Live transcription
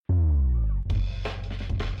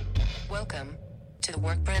Welcome to the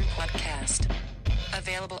Workbrand Podcast.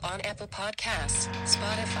 Available on Apple Podcasts,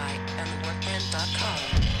 Spotify, and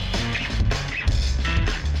theworkbrand.com.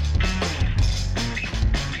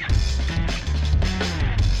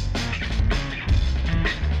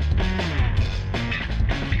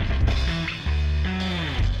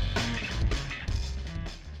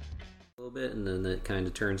 Bit, and then it kind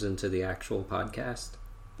of turns into the actual podcast.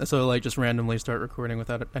 So, like, just randomly start recording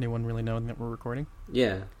without anyone really knowing that we're recording?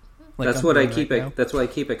 Yeah. Like that's what I keep that's what I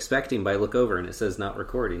keep expecting, but I look over and it says not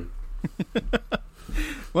recording.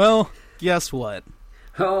 Well, guess what?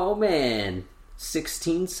 Oh man.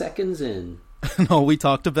 16 seconds in. And all we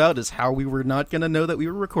talked about is how we were not going to know that we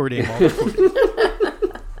were recording while recording.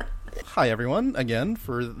 Hi, everyone, again,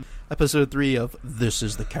 for episode 3 of This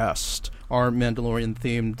Is the Cast, our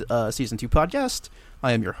Mandalorian-themed Season 2 podcast.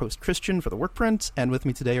 I am your host, Christian, for the Workprint, and with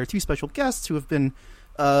me today are two special guests who have been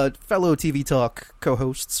fellow TV Talk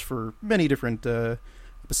co-hosts for many different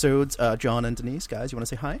episodes. Jon and Denise, guys, you want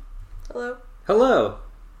to say hi? Hello. Hello.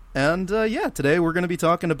 And, today we're going to be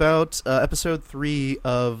talking about episode 3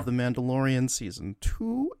 of The Mandalorian Season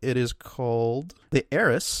 2. It is called The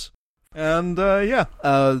Heiress. And,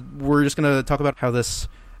 we're just going to talk about how this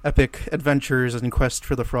epic adventures and quest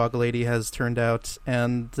for the Frog Lady has turned out.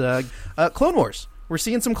 And, Clone Wars. We're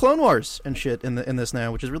seeing some Clone Wars and shit in this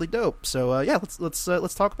now, which is really dope. So,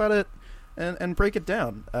 let's talk about it and break it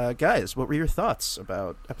down. Guys, what were your thoughts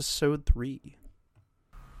about episode 3?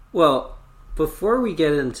 Well, before we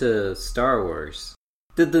get into Star Wars,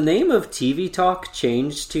 did the name of TV Talk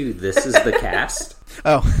change to This Is the Cast?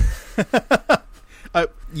 Oh.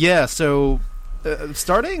 So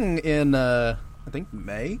starting in, I think,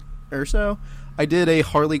 May or so, I did a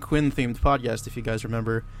Harley Quinn-themed podcast, if you guys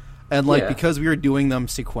remember. And, because we were doing them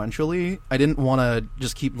sequentially, I didn't want to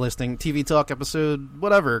just keep listing TV Talk episode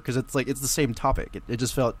whatever, because it's the same topic. It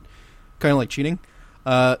just felt kind of like cheating.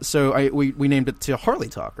 So we named it to Harley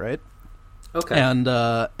Talk, right? Okay.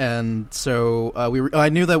 And so I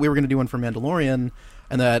knew that we were going to do one for Mandalorian,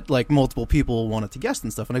 and that multiple people wanted to guest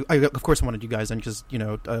and stuff. And I of course wanted you guys in because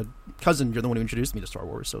cousin, you're the one who introduced me to Star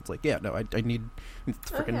Wars, so it's I need to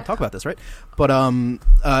freaking talk about this, right? But when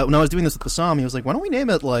I was doing this with Bassam, he was like, why don't we name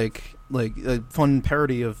it like a fun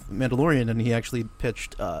parody of Mandalorian? And he actually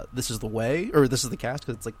pitched This Is the Way, or This Is the Cast,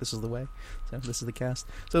 because it's This Is the Way. So This Is the Cast.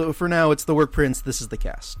 So for now, it's the Work Prints, This Is the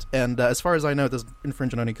Cast. And as far as I know, it doesn't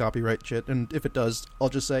infringe on any copyright shit. And if it does, I'll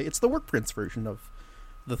just say it's the Work Prints version of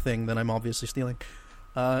the thing that I'm obviously stealing.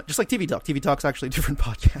 Just like TV Talk. TV Talk's actually a different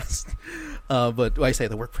podcast. But I say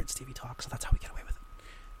the Work Prints TV Talk, so that's how we get away with it.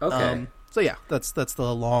 Okay. So yeah, that's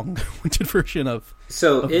the long-winded version of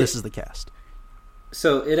This Is the Cast.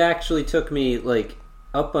 So it actually took me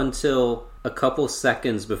up until a couple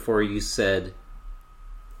seconds before you said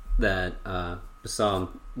that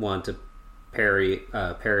Bassam wanted to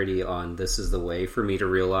parody on This Is the Way for me to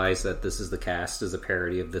realize that This Is the Cast is a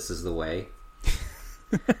parody of This Is the Way.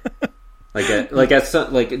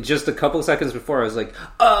 Just a couple seconds before, I was like,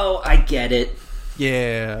 "Oh, I get it."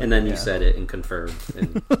 Yeah, and then you said it and confirmed.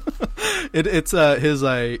 And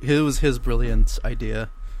it was his brilliant idea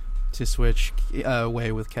to switch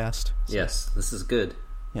way with cast. So. Yes, this is good.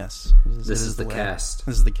 Yes, this is the cast.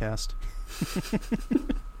 This is the cast.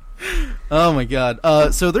 Oh my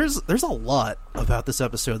god! So there's a lot about this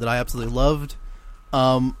episode that I absolutely loved.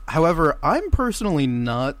 However, I'm personally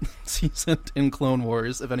not seasoned in Clone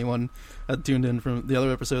Wars. If anyone had tuned in from the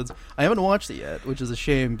other episodes, I haven't watched it yet, which is a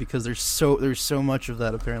shame because there's so much of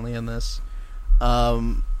that apparently in this.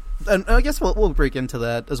 And I guess we'll break into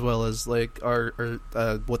that as well as our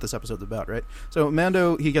what this episode's about, right? So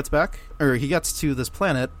Mando, he gets to this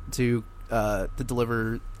planet to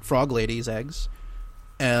deliver Frog Lady's eggs.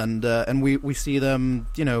 And we see them,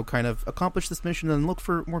 kind of accomplish this mission and look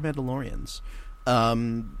for more Mandalorians.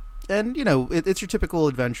 It's your typical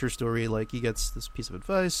adventure story. He gets this piece of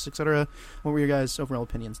advice, etc. What were your guys' overall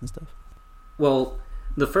opinions and stuff? Well,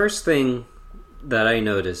 the first thing that I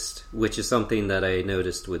noticed, which is something that I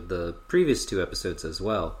noticed with the previous 2 episodes as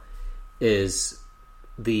well, is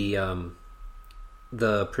the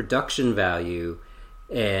production value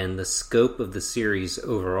and the scope of the series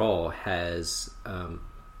overall has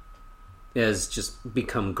just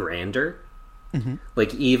become grander. Mm-hmm.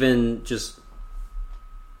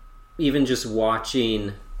 Even just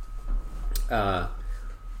watching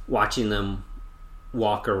them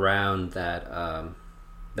walk around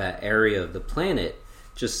that area of the planet,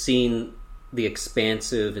 just seeing the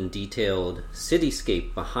expansive and detailed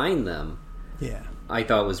cityscape behind them, I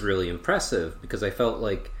thought was really impressive because I felt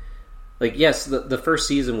like yes, the first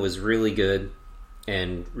season was really good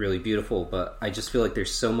and really beautiful, but I just feel like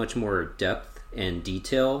there's so much more depth and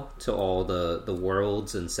detail to all the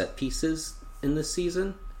worlds and set pieces in this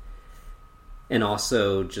season. And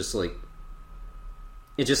also just like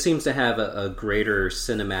it just seems to have a greater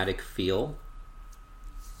cinematic feel.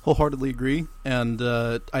 Wholeheartedly agree, and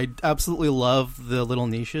I absolutely love the little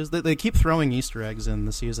niches. They keep throwing Easter eggs in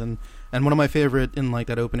the season, and one of my favorite in like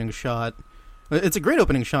that opening shot. It's a great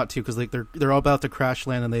opening shot too, because like they're all about to crash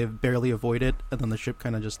land and they barely avoid it, and then the ship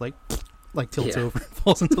kind of just like tilts over, and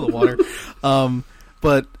falls into the water.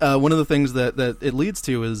 But one of the things that it leads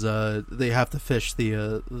to is they have to fish the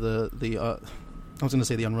I was going to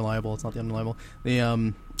say the Unreliable. It's not the Unreliable.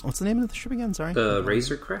 The what's the name of the ship again? Sorry, the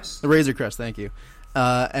Razor Crest. The Razor Crest. Thank you.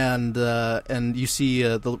 And you see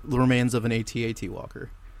the remains of an AT-AT walker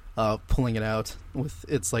pulling it out with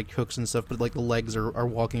its like hooks and stuff, but like the legs are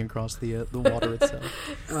walking across the water itself.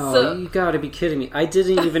 Oh, you gotta be kidding me! I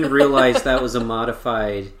didn't even realize that was a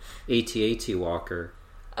modified AT-AT walker.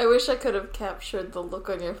 I wish I could have captured the look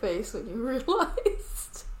on your face when you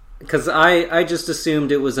realized. Because I just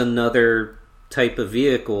assumed it was another type of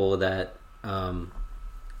vehicle that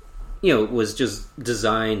was just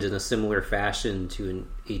designed in a similar fashion to an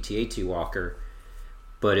AT-AT walker.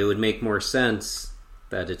 But it would make more sense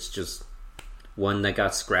that it's just one that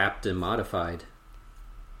got scrapped and modified.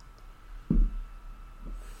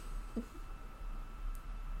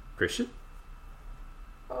 Christian?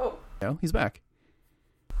 Oh. No, he's back.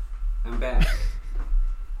 I'm back.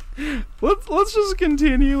 Let's just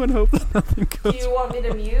continue and hope that nothing goes. Do you want me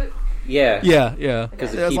to mute? Yeah.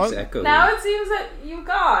 Because Okay. it keeps echoing. Now it seems that you've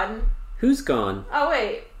gone. Who's gone? Oh,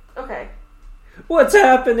 wait. Okay. What's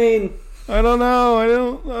happening? I don't know. I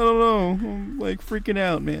don't know. I'm like freaking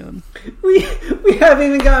out, man. We haven't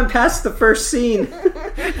even gotten past the first scene.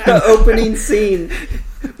 The opening scene.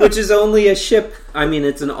 Which is only a ship. I mean,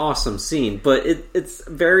 it's an awesome scene, but it's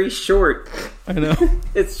very short. I know.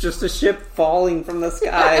 It's just a ship falling from the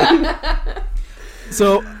sky.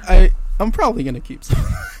 So, I'm probably going to keep some.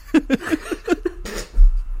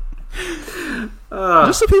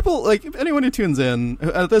 Just so people, like, if anyone who tunes in,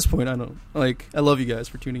 at this point, I don't, like, I love you guys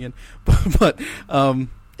for tuning in, but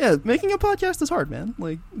yeah, making a podcast is hard, man.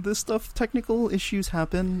 Like, this stuff, technical issues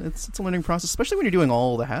happen. It's a learning process, especially when you're doing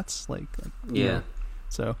all the hats. You know.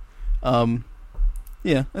 So,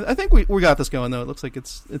 yeah, I think we got this going, though. It looks like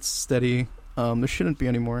it's steady. There shouldn't be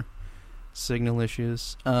any more signal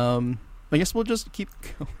issues. I guess we'll just keep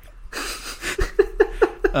going.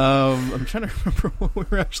 I'm trying to remember what we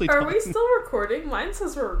were actually talking about. Are we still recording? Mine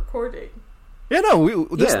says we're recording. Yeah, no,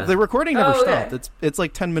 the recording never stopped. It's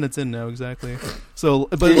like 10 minutes in now, exactly. So,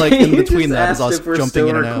 but like in between that is us jumping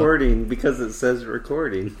in and out. Recording because it says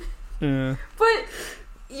recording. Yeah. But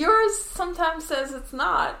yours sometimes says it's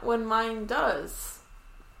not when mine does.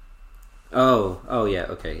 Oh yeah,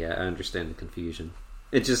 okay, yeah, I understand the confusion.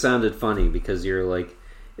 It just sounded funny because you're like,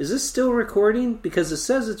 is this still recording? Because it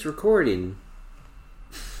says it's recording.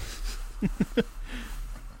 If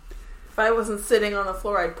I wasn't sitting on the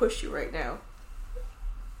floor, I'd push you right now.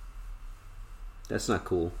 That's not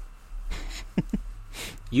cool.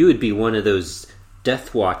 You would be one of those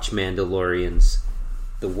Death Watch Mandalorians.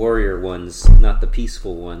 The warrior ones, not the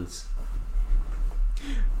peaceful ones.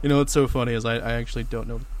 You know what's so funny is I actually don't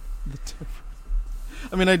know the difference.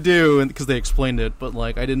 I mean, I do, because they explained it, but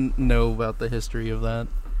like I didn't know about the history of that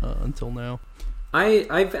until now.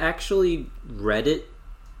 I've actually read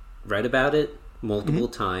about it multiple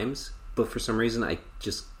times, but for some reason I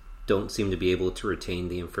just don't seem to be able to retain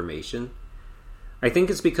the information. I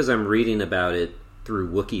think it's because I'm reading about it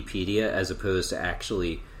through Wikipedia as opposed to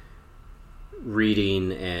actually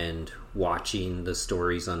reading and watching the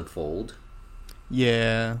stories unfold.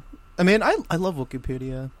 Yeah. I mean, I love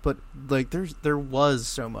Wikipedia, but like there was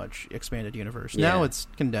so much expanded universe. Yeah. Now it's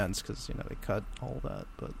condensed because they cut all that.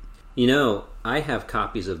 But I have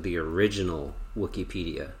copies of the original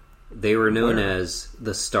Wikipedia. They were known as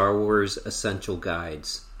the Star Wars Essential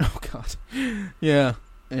Guides. Oh God, yeah,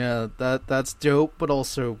 that's dope, but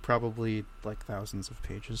also probably like thousands of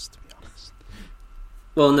pages, to be honest.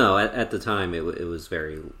 Well, no, at the time it was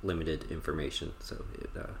very limited information, so it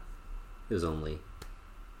was only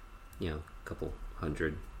a couple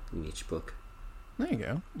hundred in each book. There you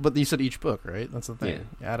go. But you said each book, right? That's the thing.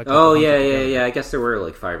 Yeah. Yeah. I guess there were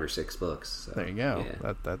like 5 or 6 books. So, there you go.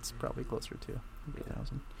 Yeah. That's probably closer to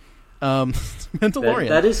 1,000. Yeah. Mandalorian.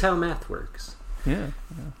 That is how math works. Yeah.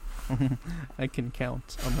 I can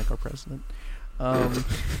count, unlike our president. All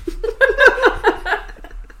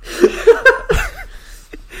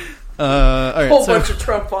right, Whole bunch of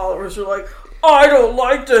Trump followers are like, I don't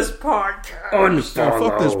like this podcast.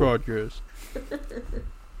 Fuck this podcast.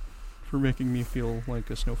 For making me feel like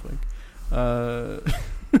a snowflake.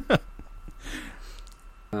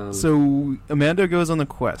 So Amanda goes on the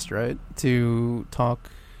quest, right, to talk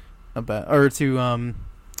about, or to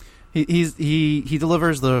he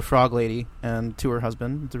delivers the frog lady and to her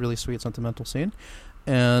husband. It's a really sweet, sentimental scene,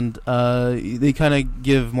 and they kind of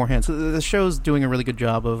give more hints. So the show's doing a really good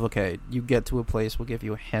job of, okay, you get to a place, we'll give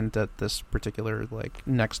you a hint at this particular like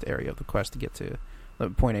next area of the quest to get to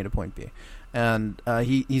point A to point B, and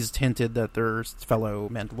he's hinted that there's fellow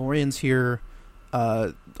Mandalorians here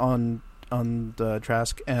on the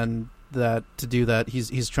Trask, and that to do that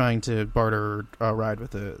he's trying to barter a ride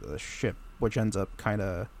with the ship, which ends up kind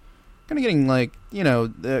of getting like, you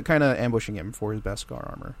know, kind of ambushing him for his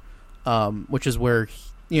Beskar armor, which is where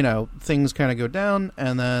you know, things kind of go down,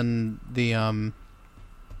 and then the other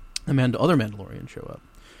Mandalorians show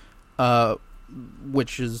up,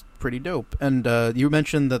 which is pretty dope. And you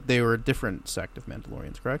mentioned that they were a different sect of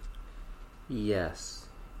Mandalorians, correct? Yes.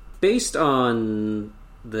 Based on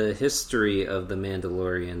the history of the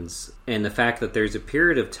Mandalorians and the fact that there's a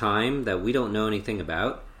period of time that we don't know anything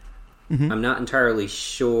about, I'm not entirely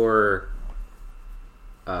sure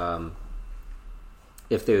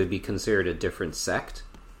if they would be considered a different sect.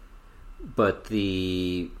 But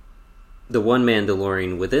the one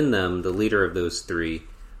Mandalorian within them, the leader of those three,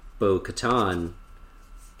 Bo-Katan,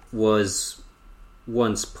 was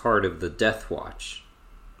once part of the Death Watch.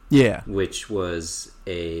 Yeah. Which was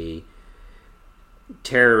a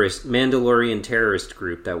Mandalorian terrorist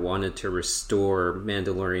group that wanted to restore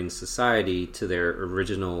Mandalorian society to their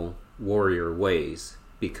original warrior ways,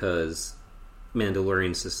 because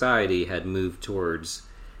Mandalorian society had moved towards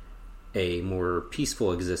a more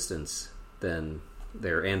peaceful existence than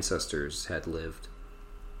their ancestors had lived.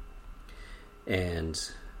 And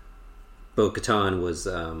Bo-Katan was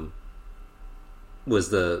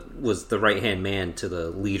the right-hand man to the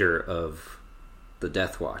leader of the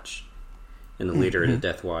Death Watch. And the leader of the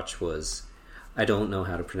Death Watch was, I don't know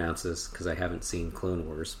how to pronounce this because I haven't seen Clone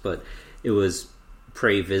Wars, but it was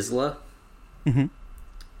Pre Vizsla.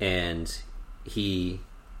 And he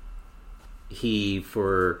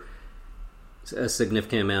for a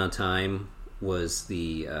significant amount of time was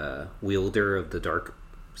the wielder of the dark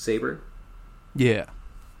saber. Yeah.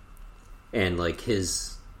 And like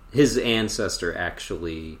his ancestor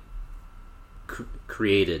actually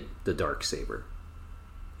created the dark saber.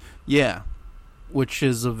 Yeah, which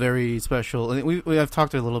is a very special. I've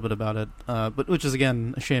talked a little bit about it, but which is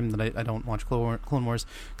again a shame that I don't watch Clone Wars,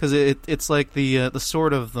 because it's like the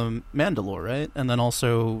sword of the Mandalore, right? And then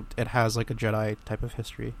also it has like a Jedi type of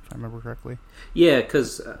history, if I remember correctly. Yeah,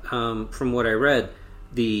 because from what I read,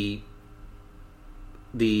 the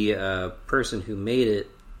person who made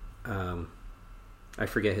it, I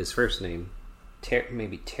forget his first name, Tere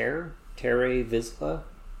Vizsla.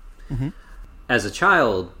 As a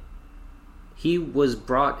child, he was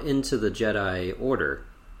brought into the Jedi Order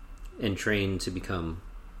and trained to become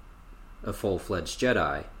a full-fledged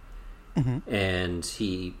Jedi. And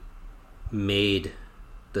he made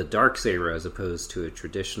the Darksaber as opposed to a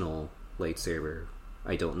traditional lightsaber.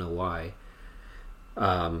 I don't know why.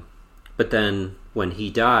 But then when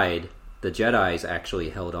he died, the Jedis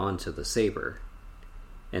actually held on to the saber,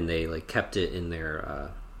 and they like kept it in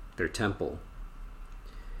their temple.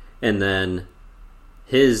 And then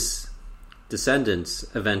his descendants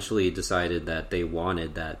eventually decided that they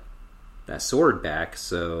wanted that sword back,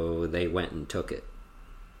 so they went and took it.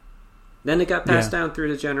 Then it got passed down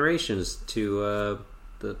through the generations to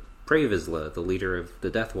the Pre Vizsla, the leader of the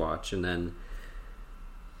Death Watch, and then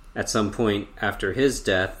at some point after his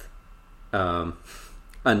death,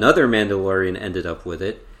 another Mandalorian ended up with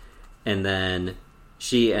it, and then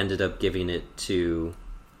she ended up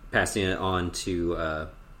passing it on to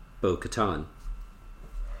Bo-Katan.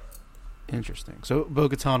 Interesting. So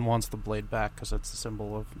Bo-Katan wants the blade back because it's a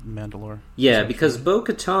symbol of Mandalore. Yeah, because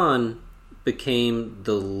Bo-Katan became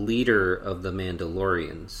the leader of the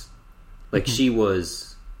Mandalorians. Like, she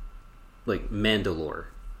was, like, Mandalore.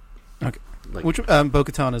 Okay. Like, which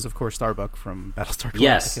Bo-Katan is, of course, Starbuck from Battlestar Galactica.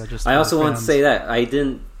 Yes. I also want to say that. I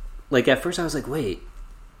didn't... Like, at first I was like, wait,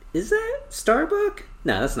 is that Starbuck?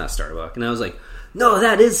 No, that's not Starbuck. And I was like, no,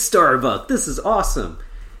 that is Starbuck. This is awesome.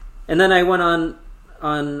 And then I went on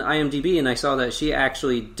IMDb and I saw that she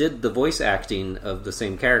actually did the voice acting of the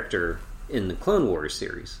same character in the Clone Wars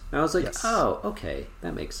series. And I was like, oh, okay,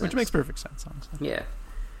 that makes sense. Which makes perfect sense, honestly. Yeah.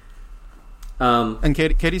 And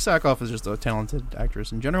Katie Sackhoff is just a talented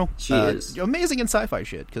actress in general. She is. Amazing in sci-fi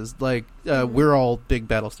shit, because like, we're all big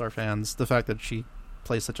Battlestar fans. The fact that she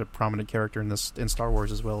plays such a prominent character in Star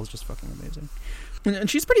Wars as well is just fucking amazing. And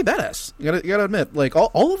she's pretty badass. You gotta admit, like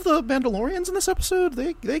all of the Mandalorians in this episode,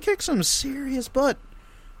 they kick some serious butt.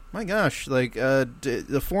 My gosh, like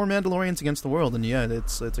the 4 Mandalorians against the world, and yeah,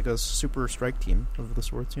 it's like a super strike team of the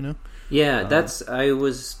sorts, you know. Yeah, I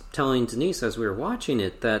was telling Denise as we were watching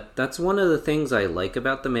it that's one of the things I like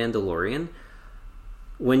about the Mandalorian.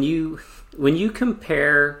 When you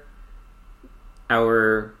compare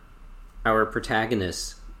our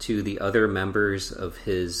protagonist to the other members of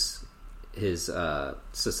his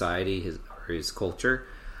society, his culture,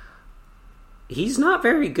 he's not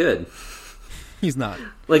very good. He's not.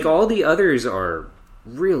 Like, all the others are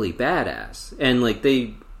really badass. And, like,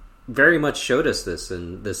 they very much showed us this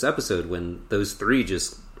in this episode when those 3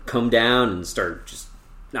 just come down and start just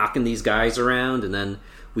knocking these guys around. And then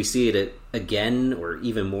we see it again, or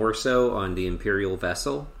even more so, on the Imperial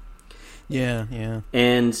vessel. Yeah, yeah.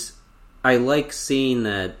 And I like seeing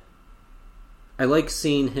that. I like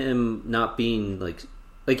seeing him not being, like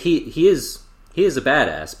he is a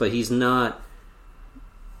badass, but he's not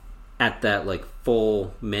at that, like,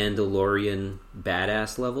 full Mandalorian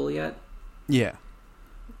badass level yet. Yeah.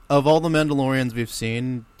 Of all the Mandalorians we've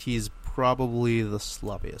seen, he's probably the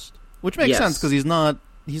sloppiest. Which makes sense, because he's not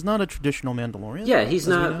a traditional Mandalorian. Yeah, he's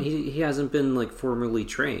not. He hasn't been, like, formally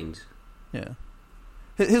trained. Yeah.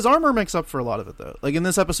 His armor makes up for a lot of it, though. Like, in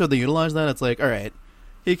this episode, they utilize that. It's like, all right,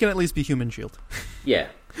 he can at least be human shield. Yeah.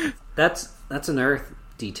 That's another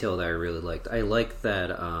detail that I really liked. I like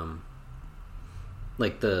that,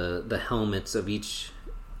 like, the helmets of each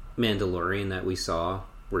Mandalorian that we saw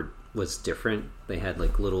was different. They had,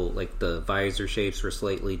 like, little, like, the visor shapes were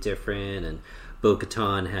slightly different, and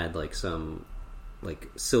Bo-Katan had, like, some, like,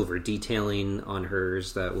 silver detailing on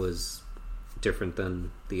hers that was different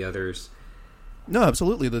than the others. No,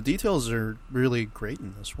 absolutely. The details are really great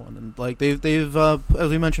in this one, and, like, they've as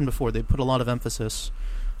we mentioned before, they put a lot of emphasis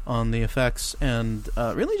on the effects and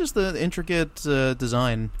really just the intricate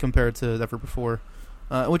design compared to ever before.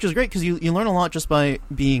 Which is great because you learn a lot just by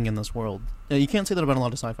being in this world. You can't say that about a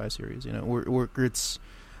lot of sci-fi series, you know.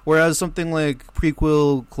 Whereas something like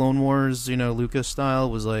prequel Clone Wars, you know, Lucas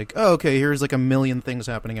style was like, oh, okay, here's like a million things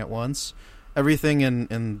happening at once. Everything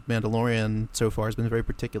in Mandalorian so far has been very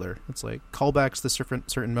particular. It's like callbacks to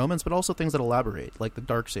certain moments, but also things that elaborate, like the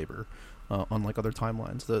Darksaber on, like, other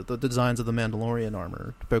timelines. The designs of the Mandalorian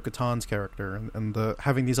armor, Bo-Katan's character, and the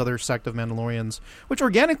having these other sect of Mandalorians, which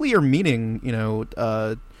organically are meeting, you know,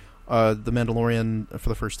 the Mandalorian for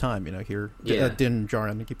the first time, you know, here. Yeah. Din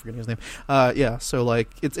Djarin, I keep forgetting his name. Yeah, so, like,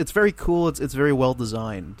 it's very cool, it's very well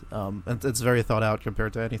designed, and it's very thought out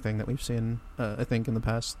compared to anything that we've seen, I think, in the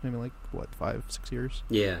past, maybe, like, 5-6 years?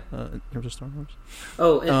 Yeah. In terms of Star Wars.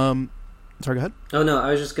 Oh, sorry, go ahead. Oh, no,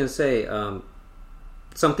 I was just going to say,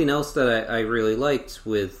 something else that I really liked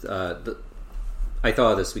with, I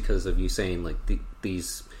thought of this because of you saying, like,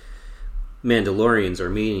 these Mandalorians are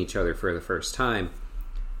meeting each other for the first time.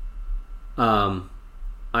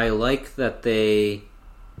 I like that they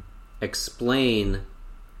explain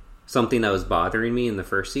something that was bothering me in the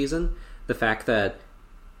first season. The fact that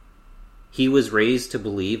he was raised to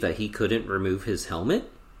believe that he couldn't remove his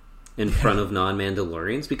helmet in front of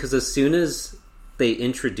non-Mandalorians, because as soon as they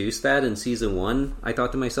introduced that in season 1, I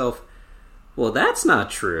thought to myself, well, that's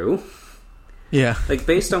not true. Yeah. Like,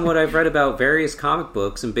 based on what I've read about various comic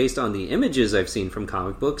books and based on the images I've seen from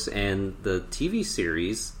comic books and the TV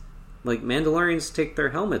series, like, Mandalorians take their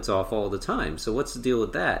helmets off all the time. So what's the deal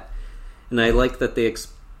with that? And I like that they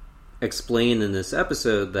explain in this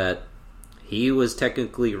episode that he was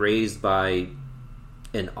technically raised by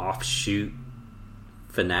an offshoot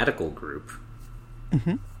fanatical group.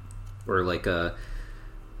 Mm-hmm. Or like I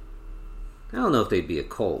don't know if they'd be a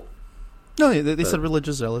cult. No, they said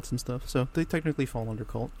religious zealots and stuff, so they technically fall under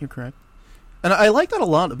cult. You're correct. And I like that a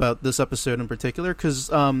lot about this episode in particular, because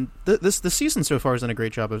this season so far has done a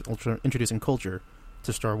great job of introducing culture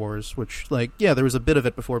to Star Wars, which, like, yeah, there was a bit of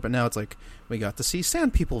it before, but now it's like we got to see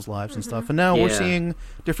Sand People's lives and stuff, and now we're seeing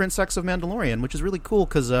different sects of Mandalorian, which is really cool,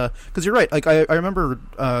 because you're right. Like, I remember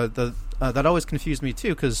that always confused me,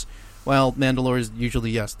 too, because while Mandalorians usually,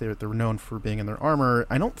 yes, they're known for being in their armor,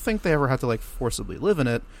 I don't think they ever had to, like, forcibly live in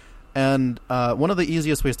it. And one of the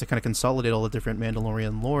easiest ways to kind of consolidate all the different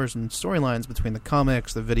Mandalorian lores and storylines between the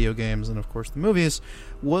comics, the video games, and of course the movies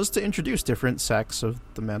was to introduce different sects of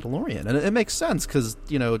the Mandalorian. And it makes sense because,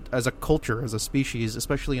 you know, as a culture, as a species,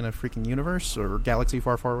 especially in a freaking universe or galaxy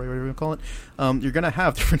far, far away, whatever you call it, you're going to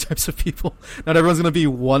have different types of people. Not everyone's going to be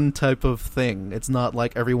one type of thing. It's not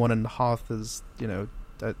like everyone in Hoth is, you know,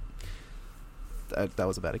 that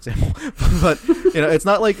was a bad example. But it's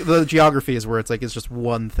not like the geography is where it's like it's just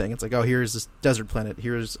one thing. It's like, oh, here's this desert planet,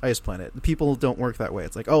 here's ice planet. The people don't work that way.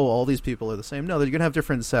 It's like, oh, all these people are the same. No, they're gonna have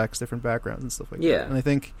different sex, different backgrounds, and stuff like that. And I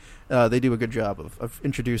think they do a good job of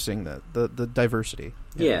introducing the diversity.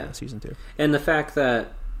 In season 2, and the fact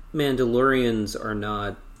that Mandalorians are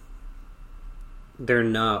not. They're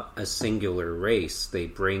not a singular race. They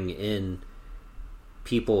bring in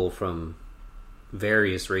people from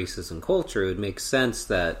various races and culture. It would make sense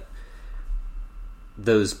that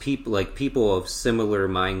those people, like people of similar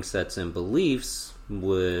mindsets and beliefs,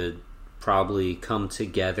 would probably come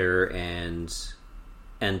together and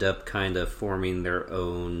end up kind of forming their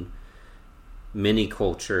own mini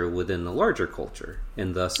culture within the larger culture,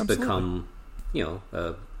 and thus become,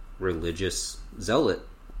 a religious zealot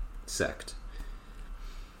sect.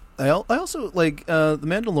 I also like the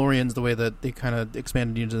Mandalorians. The way that they kind of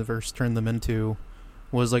expanded the universe, turned them into,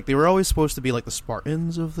 was like they were always supposed to be like the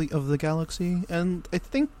Spartans of the galaxy, and I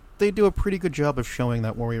think they do a pretty good job of showing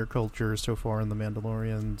that warrior culture so far in the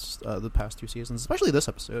Mandalorians, the past 2 seasons, especially this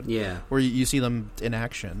episode, where you see them in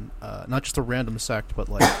action, not just a random sect, but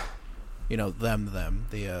like them,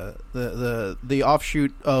 the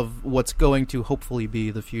offshoot of what's going to hopefully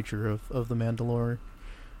be the future of the Mandalore.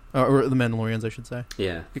 Or the Mandalorians, I should say.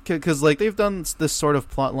 Yeah. Because, like, they've done this sort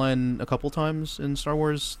of plotline a couple times in Star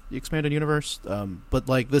Wars, the Expanded Universe, but,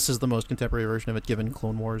 like, this is the most contemporary version of it, given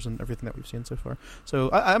Clone Wars and everything that we've seen so far. So,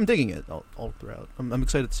 I'm digging it all throughout. I'm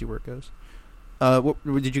excited to see where it goes.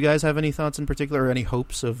 Did you guys have any thoughts in particular, or any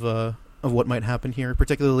hopes of what might happen here,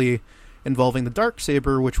 particularly involving the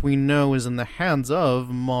Darksaber, which we know is in the hands of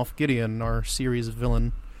Moff Gideon, our series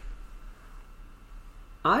villain?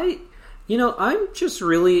 I'm just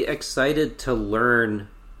really excited to learn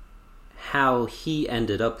how he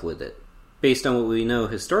ended up with it. Based on what we know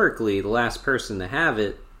historically, the last person to have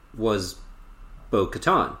it was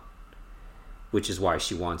Bo-Katan, which is why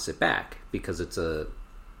she wants it back, because it's a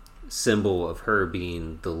symbol of her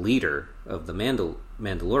being the leader of the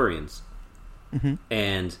Mandalorians. Mm-hmm.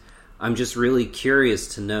 And I'm just really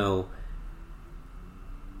curious to know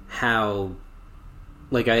how...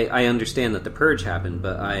 Like, I understand that the purge happened,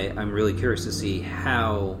 but I'm really curious to see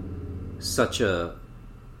how such a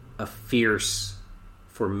fierce,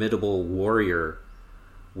 formidable warrior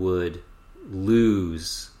would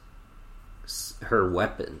lose her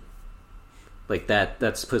weapon. Like,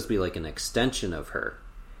 that's supposed to be like an extension of her.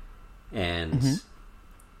 And,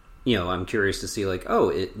 I'm curious to see, like,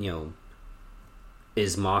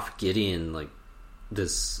 is Moff Gideon, like,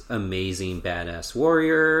 this amazing badass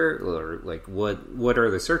warrior, or like what are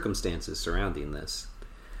the circumstances surrounding this?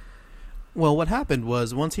 Well, what happened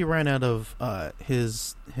was once he ran out of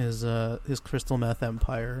his crystal meth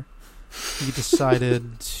empire, he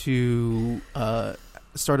decided to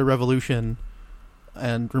start a revolution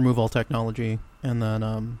and remove all technology, and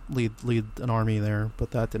then lead an army there.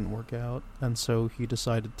 But that didn't work out, and so he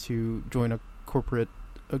decided to join a group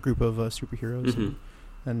of superheroes.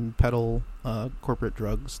 And peddle corporate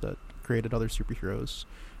drugs that created other superheroes.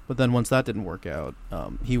 But then once that didn't work out,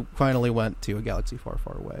 he finally went to a galaxy far,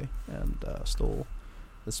 far away and stole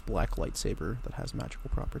this black lightsaber that has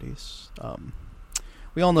magical properties.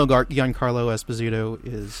 We all know Giancarlo Esposito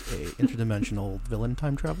is a interdimensional villain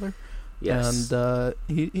time traveler. Yes. And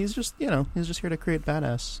he's just here to create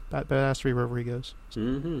badassery wherever he goes.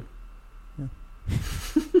 So, yeah.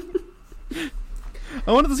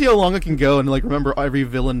 I wanted to see how long it can go and like remember every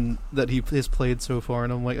villain that he has played so far,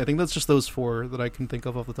 and I'm like, I think that's just those 4 that I can think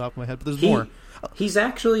of off the top of my head. But there's more. He's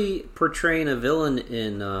actually portraying a villain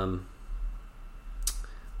in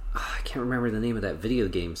I can't remember the name of that video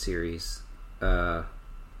game series. I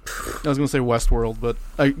was going to say Westworld, but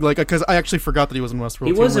because I actually forgot that he was in Westworld.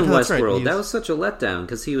 He was in Westworld. Right. That was such a letdown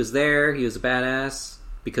because he was there. He was a badass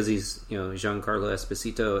because he's Giancarlo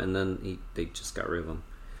Esposito, and then they just got rid of him.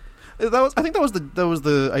 I think that was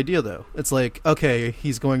the idea, though. It's like, okay,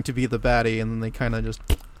 he's going to be the baddie, and then they kind of just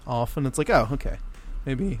off, and it's like, oh, okay,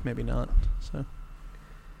 maybe not. So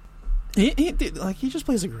he just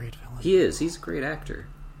plays a great villain. He is. He's a great actor.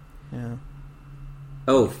 Yeah.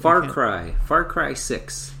 Oh, Far Cry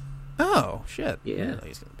 6. Oh shit! Yeah,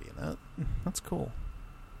 he's gonna be in that. That's cool.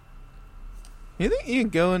 You think you can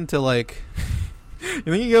go into like? You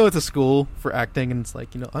think you go into school for acting and it's like,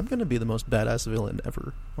 I'm going to be the most badass villain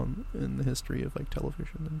ever in the history of like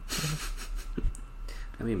television. And,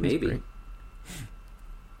 I mean, maybe.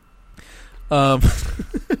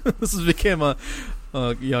 This has become a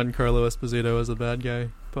Giancarlo Esposito as a bad guy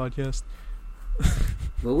podcast.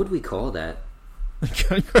 What would we call that?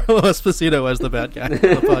 Giancarlo Esposito as the bad guy on the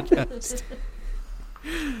podcast.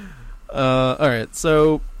 All right,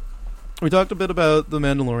 so We talked a bit about the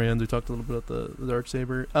Mandalorians. We talked a little bit about the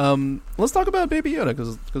Darksaber. Let's talk about Baby Yoda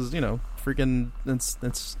because freaking it's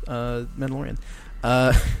Mandalorian.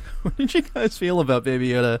 What did you guys feel about Baby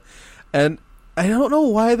Yoda? And I don't know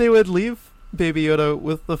why they would leave Baby Yoda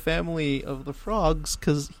with the family of the frogs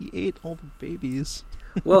because he ate all the babies.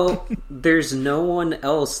 Well, there's no one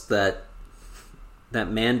else that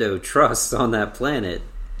Mando trusts on that planet,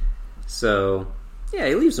 so yeah,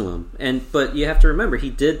 he leaves him. But you have to remember,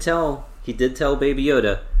 he did tell Baby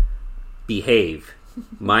Yoda, behave,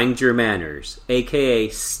 mind your manners, aka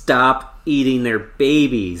stop eating their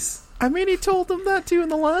babies. I mean, he told them that too in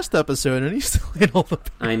the last episode, and he still ate all the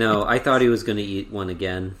babies. I know. I thought he was going to eat one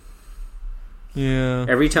again. Yeah.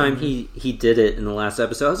 Every time he did it in the last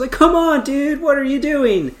episode, I was like, "Come on, dude! What are you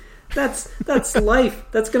doing? That's life.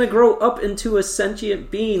 That's going to grow up into a sentient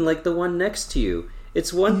being like the one next to you.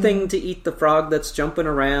 It's one thing to eat the frog that's jumping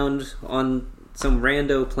around on some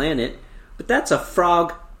rando planet, but that's a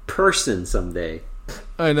frog person someday."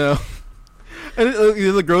 I know. And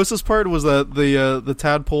the grossest part was that the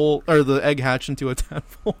tadpole or the egg hatched into a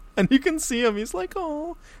tadpole, and you can see him. He's like,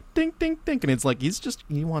 "Oh, dink, dink, dink," and it's like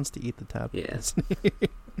he wants to eat the tadpole. Yes,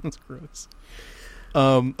 that's gross.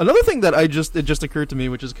 Another thing that it just occurred to me,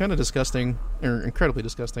 which is kind of disgusting or incredibly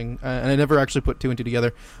disgusting, and I never actually put two and two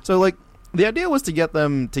together. So, like, the idea was to get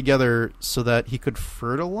them together so that he could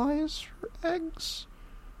fertilize her eggs.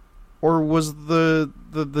 Or was the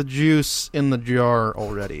juice in the jar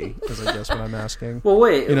already? Is I guess what I'm asking. Well,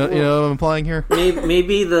 wait. You know what I'm implying here?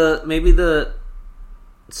 Maybe the.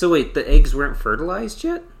 So wait, the eggs weren't fertilized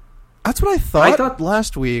yet? That's what I thought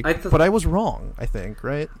last week, but I was wrong. I think,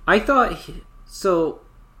 right? I thought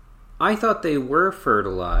they were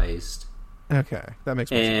fertilized. Okay, that makes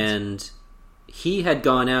more sense. And he had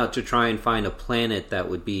gone out to try and find a planet that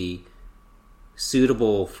would be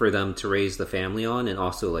suitable for them to raise the family on, and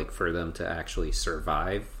also like for them to actually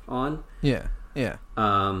survive on. Yeah.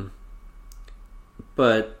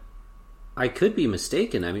 But I could be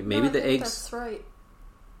mistaken. I mean, maybe the eggs. That's right.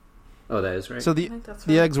 Oh, that is right. So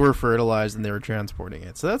the eggs were fertilized and they were transporting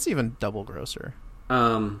it. So that's even double grosser.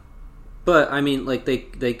 But I mean, like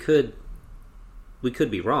they could. We could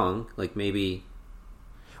be wrong. Like maybe.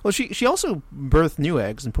 Well, she also birthed new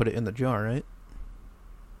eggs and put it in the jar, right?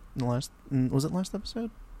 Was it last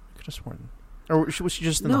episode? I could have sworn. Or was she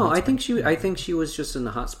just in the hot spring? I think she was just in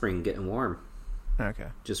the hot spring getting warm. Okay.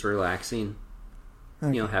 Just relaxing.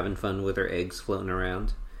 Okay. Having fun with her eggs floating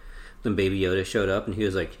around. Then Baby Yoda showed up and he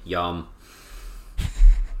was like, "Yum."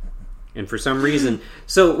 And for some reason,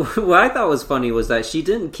 so what I thought was funny was that she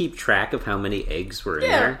didn't keep track of how many eggs were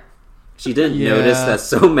in there. She didn't notice that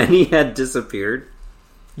so many had disappeared.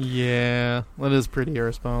 Yeah, that is pretty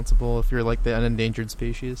irresponsible if you're like an endangered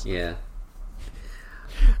species. Yeah.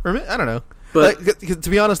 Or I don't know. But to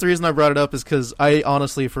be honest, the reason I brought it up is because I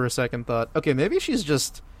honestly, for a second, thought, okay, maybe she's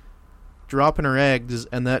just dropping her eggs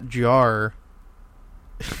in that jar.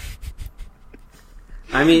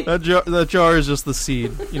 I mean, that jar is just the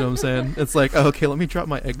seed. You know what I'm saying? It's like, oh, okay, let me drop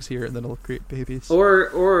my eggs here, and then it'll create babies.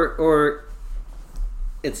 Or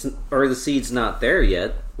the seed's not there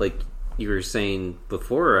yet. Like you were saying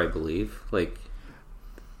before, I believe. Like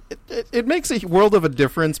it makes a world of a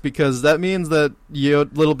difference because that means that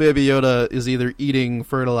little Baby Yoda is either eating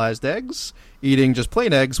fertilized eggs, eating just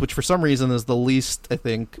plain eggs, which for some reason is the least, I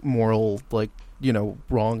think, moral,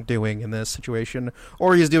 wrongdoing in this situation,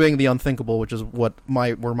 or he's doing the unthinkable, which is where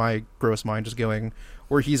my gross mind is going,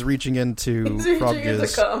 where he's reaching into frog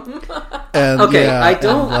jizz and and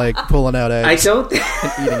pulling out eggs. I don't.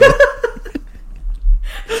 And eating it.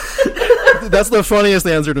 That's the funniest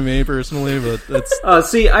answer to me personally, but that's.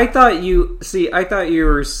 I thought you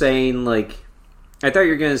were saying like, I thought you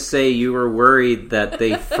were going to say you were worried that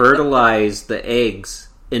they fertilized the eggs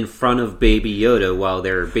in front of Baby Yoda while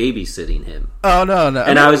they were babysitting him. Oh no!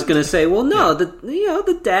 And I was going to say, well, no,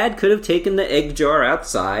 the dad could have taken the egg jar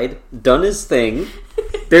outside, done his thing.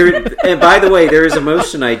 And by the way, there is a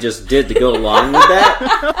motion I just did to go along with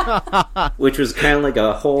that, which was kind of like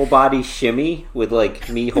a whole body shimmy with like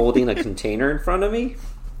me holding a container in front of me.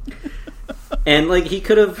 And like he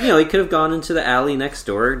could have gone into the alley next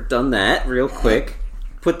door, done that real quick,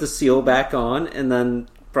 put the seal back on, and then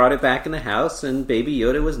brought it back in the house, and Baby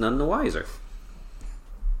Yoda was none the wiser.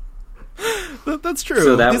 That's true.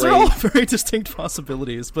 So These are all very distinct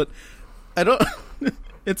possibilities, but I don't.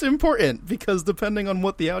 It's important because depending on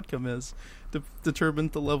what the outcome is,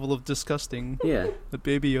 determines the level of disgusting that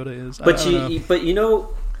Baby Yoda is. But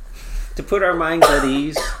to put our minds at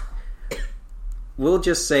ease, we'll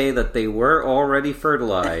just say that they were already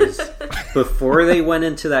fertilized before they went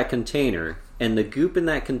into that container, and the goop in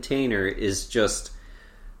that container is just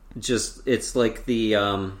just it's like the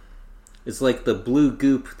blue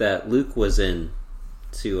goop that Luke was in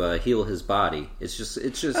to heal his body. It's just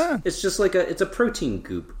like it's a protein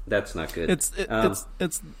goop. That's not good. It's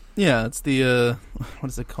the what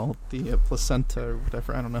is it called? The placenta or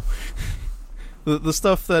whatever. I don't know. the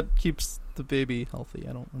stuff that keeps the baby healthy.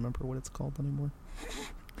 I don't remember what it's called anymore.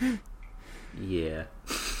 Yeah.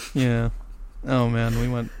 Yeah. Oh man, we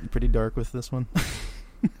went pretty dark with this one.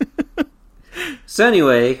 So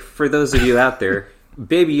anyway, for those of you out there,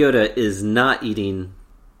 Baby Yoda is not eating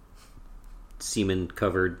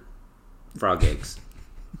semen-covered frog eggs.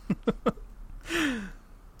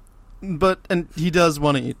 And he does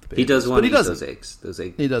want to eat the baby. He does want to eat those eggs.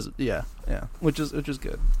 He does, yeah, which is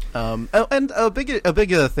good. And a big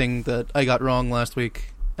thing that I got wrong last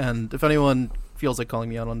week, and if anyone feels like calling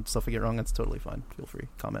me out on stuff I get wrong, that's totally fine. Feel free,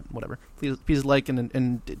 comment, whatever. Please like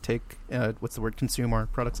and take consume our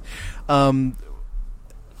products.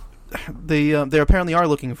 They apparently are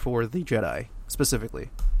looking for the Jedi specifically.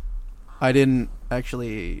 I didn't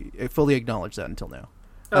actually fully acknowledge that until now.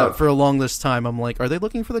 For a long this time, I'm like, are they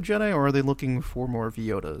looking for the Jedi or are they looking for more of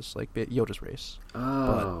Yoda's, like Yoda's race?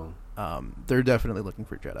 Oh. But they're definitely looking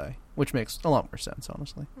for Jedi, which makes a lot more sense,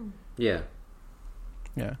 honestly. Yeah.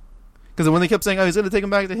 Yeah. Because when they kept saying, oh, he's going to take them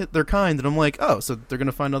back to their kind, and I'm like, oh, so they're going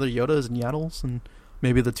to find other Yodas and Yaddles, and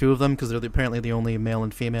maybe the two of them, because they're apparently the only male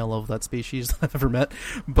and female of that species that I've ever met.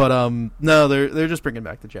 But no, they're just bringing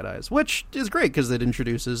back the Jedis, which is great because it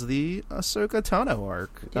introduces the Ahsoka Tano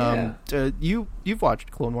arc. Yeah. You've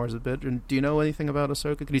watched Clone Wars a bit, and do you know anything about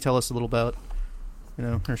Ahsoka? Could you tell us a little about,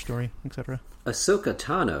 her story, etc.? Ahsoka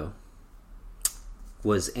Tano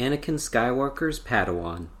was Anakin Skywalker's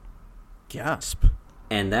Padawan. Gasp.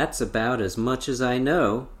 And that's about as much as I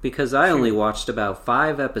know, because I only watched about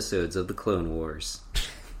 5 episodes of the Clone Wars.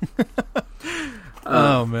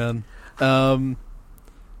 Oh man,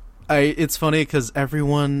 it's funny because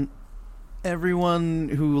everyone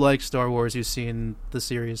who likes Star Wars, who's seen the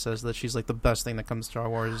series, says that she's like the best thing that comes to Star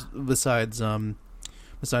Wars besides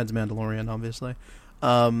Mandalorian, obviously.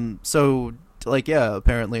 So like, yeah,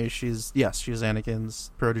 apparently she's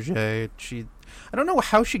Anakin's protege. I don't know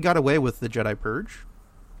how she got away with the Jedi Purge,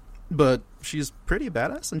 but she's pretty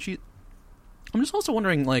badass, and I'm just also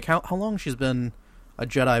wondering, like, how long she's been a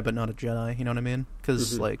Jedi but not a Jedi, you know what I mean?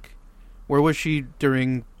 Because, like, where was she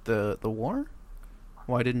during the war?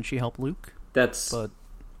 Why didn't she help Luke?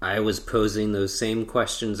 I was posing those same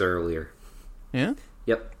questions earlier. Yeah?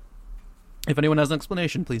 Yep. If anyone has an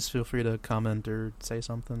explanation, please feel free to comment or say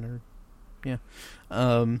something, or, yeah.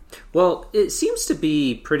 Well, it seems to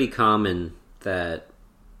be pretty common that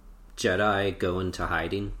Jedi go into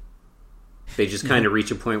hiding. They just kind of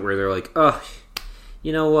reach a point where they're like, oh,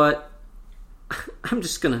 you know what? I'm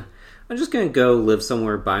just gonna go live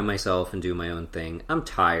somewhere by myself and do my own thing. I'm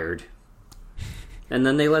tired. And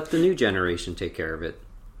then they let the new generation take care of it.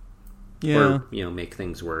 Yeah. Or, make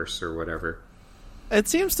things worse or whatever. It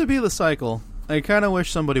seems to be the cycle. I kind of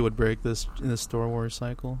wish somebody would break this Star Wars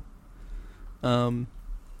cycle.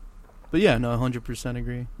 But yeah, no, 100%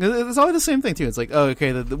 agree. It's always the same thing, too. It's like, oh,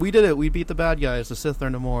 okay, we did it. We beat the bad guys. The Sith are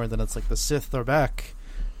no more. Then it's like, the Sith are back.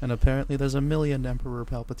 And apparently there's 1 million Emperor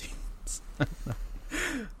Palpatines.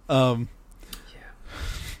 Yeah.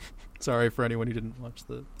 Sorry for anyone who didn't watch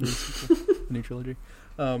the new trilogy.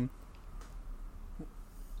 But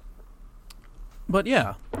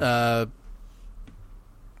yeah. I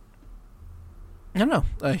don't know.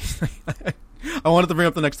 I wanted to bring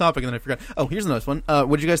up the next topic, and then I forgot. Oh, here's the next one.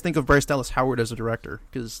 What did you guys think of Bryce Dallas Howard as a director?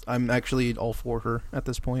 Because I'm actually all for her at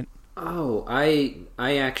this point. Oh, I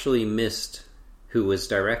actually missed who was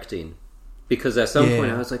directing. Because at some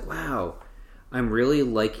point I was like, wow, I'm really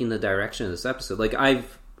liking the direction of this episode. Like,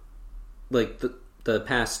 the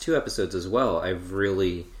past 2 episodes as well, I've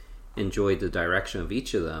really enjoyed the direction of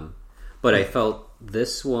each of them. But I felt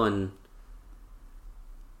this one...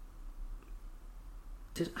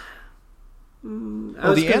 the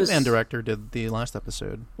Ant-Man director did the last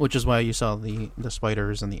episode, which is why you saw the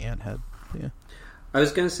spiders and the ant head. Yeah, I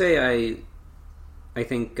was gonna say I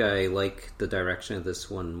think I like the direction of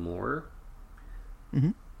this one more.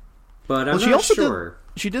 Mm-hmm. But I'm not sure.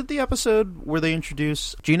 She did the episode where they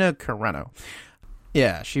introduced Gina Carano.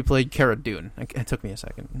 Yeah, she played Cara Dune. It took me a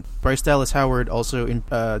second. Bryce Dallas Howard also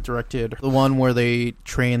directed the one where they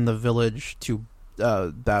train the village to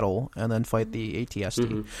battle and then fight the AT-ST,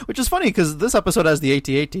 which is funny because this episode has the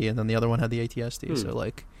AT-AT and then the other one had the AT-ST. So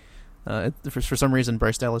like, for some reason,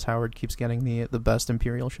 Bryce Dallas Howard keeps getting the best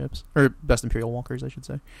Imperial ships, or best Imperial walkers, I should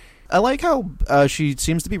say. I like how she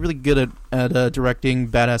seems to be really good at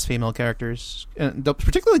directing badass female characters, and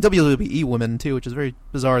particularly WWE women too, which is very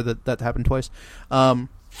bizarre that happened twice.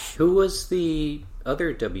 Who was the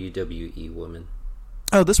other WWE woman?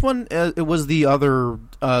 Oh, this one it was the other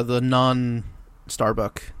the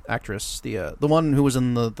non-Starbuck actress, the one who was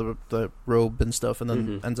in the robe and stuff, and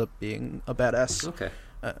then ends up being a badass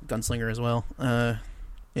gunslinger as well.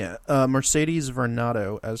 Mercedes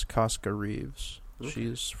Varnado as Casca Reeves. Okay.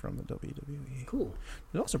 She's from the WWE. Cool.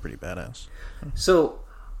 She's also pretty badass. So,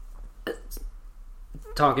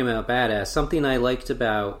 talking about badass, something I liked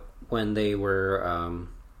about when they were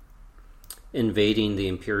invading the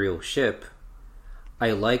Imperial ship,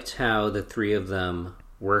 I liked how the three of them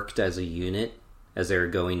worked as a unit as they were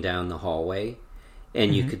going down the hallway.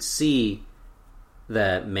 And you could see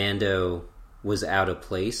that Mando was out of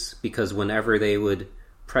place, because whenever they would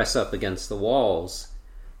press up against the walls,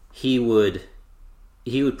 he would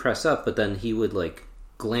press up, but then he would like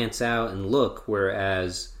glance out and look,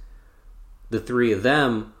 whereas the three of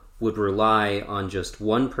them would rely on just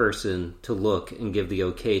one person to look and give the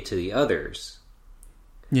okay to the others.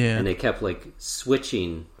 Yeah. And they kept like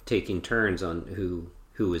switching, taking turns on who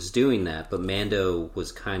was doing that, but Mando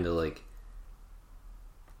was kind of like,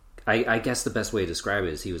 I guess the best way to describe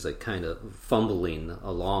it is he was like kind of fumbling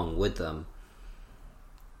along with them.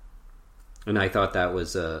 And I thought that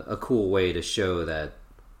was a cool way to show that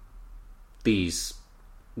this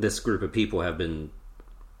group of people have been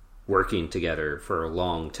working together for a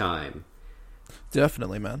long time.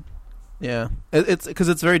 Definitely, man. Yeah, it's because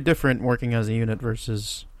it's very different working as a unit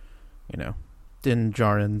versus, Din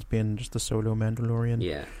Djarin being just a solo Mandalorian.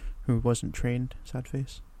 Yeah, who wasn't trained. Sad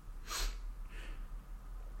face.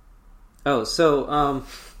 Oh, so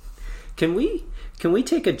can we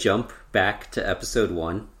take a jump back to episode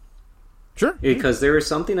 1? Sure. Because there was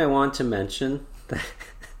something I want to mention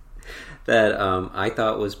that I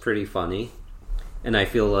thought was pretty funny, and I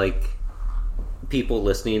feel like people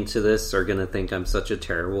listening to this are going to think I'm such a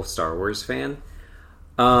terrible Star Wars fan.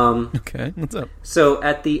 Okay, what's up? So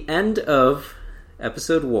at the end of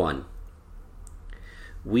episode 1,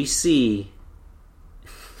 we see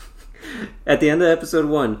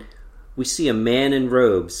a man in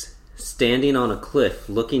robes standing on a cliff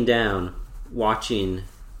looking down, watching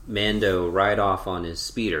Mando ride off on his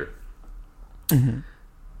speeder. Mm-hmm.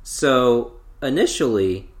 So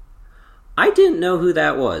initially, I didn't know who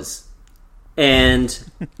that was. And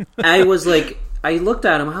I was like, I looked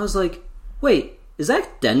at him, I was like, wait, is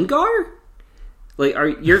that Dengar? Like,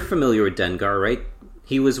 you're familiar with Dengar, right?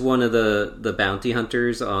 He was one of the bounty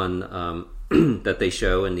hunters on that they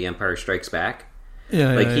show in The Empire Strikes Back.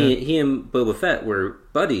 Yeah, he and Boba Fett were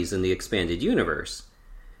buddies in the expanded universe.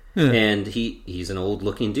 Yeah. And he's an old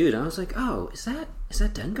looking dude. I was like, oh, is that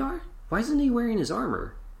Dengar? Why isn't he wearing his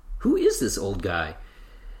armor? Who is this old guy?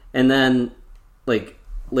 And then, like,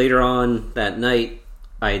 later on that night,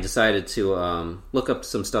 I decided to look up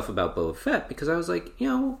some stuff about Boba Fett, because I was like,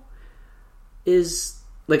 I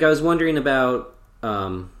was wondering about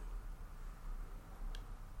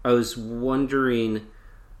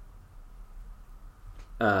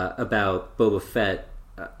about Boba Fett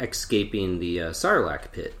escaping the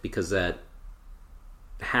Sarlacc pit, because that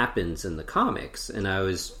happens in the comics, and I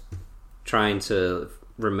was trying to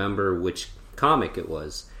remember which comic it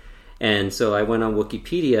was. And so I went on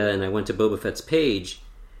Wikipedia and I went to Boba Fett's page,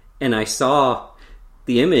 and I saw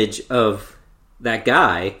the image of that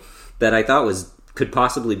guy that I thought could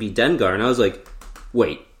possibly be Dengar, and I was like,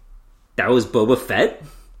 wait, that was Boba Fett?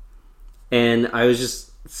 And I was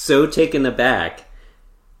just so taken aback,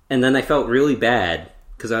 and then I felt really bad,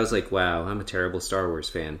 because I was like, wow, I'm a terrible Star Wars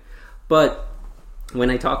fan. But when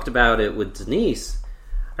I talked about it with Denise,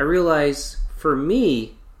 I realized, for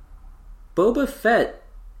me, Boba Fett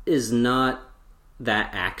is not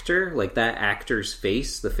that actor, like that actor's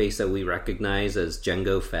face, the face that we recognize as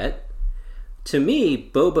Jango Fett. To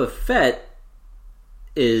me, Boba Fett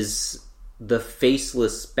is the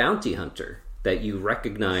faceless bounty hunter that you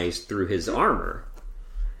recognize through his armor.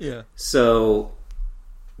 Yeah. So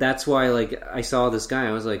that's why, like, I saw this guy,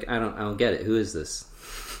 I was like, I don't get it. Who is this?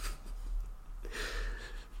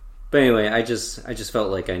 But anyway, I just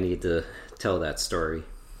felt like I need to tell that story.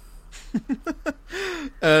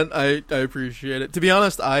 And I appreciate it. To be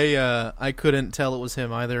honest, I couldn't tell it was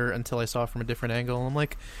him either until I saw it from a different angle. I'm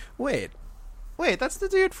like, wait, that's the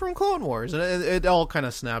dude from Clone Wars, and it all kind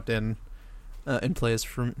of snapped in place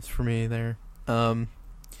for me there.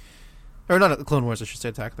 Or not Clone Wars, I should say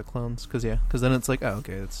Attack of the Clones, because then it's like, oh,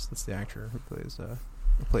 okay, that's the actor who plays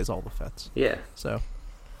all the Fets. Yeah. So,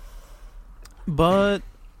 but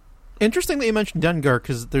interesting that you mentioned Dengar,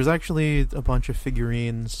 because there's actually a bunch of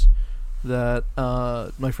figurines that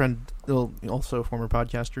my friend, also a former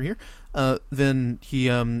podcaster here, Vin, he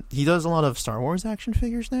does a lot of Star Wars action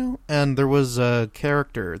figures now, and there was a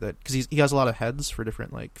character that, because he has a lot of heads for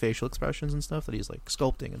different like facial expressions and stuff that he's like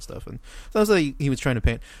sculpting and stuff, and so that was what he was trying to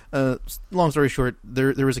paint. Long story short,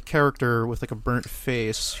 there was a character with like a burnt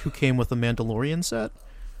face who came with a Mandalorian set.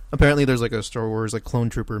 Apparently there's like a Star Wars like clone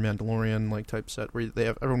trooper Mandalorian like type set where they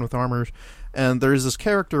have everyone with armors, and there's this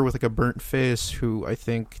character with like a burnt face who I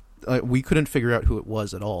think we couldn't figure out who it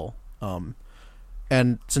was at all.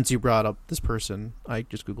 And since you brought up this person, I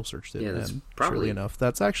just Google searched it, and surely enough,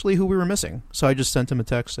 that's actually who we were missing. So I just sent him a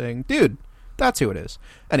text saying, dude, that's who it is.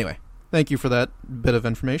 Anyway, thank you for that bit of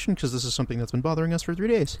information, because this is something that's been bothering us for 3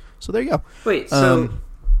 days. So there you go. Wait, so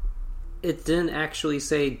it didn't actually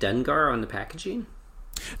say Dengar on the packaging?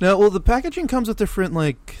 No, well, the packaging comes with different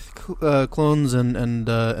like clones and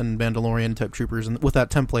Mandalorian type troopers, and with that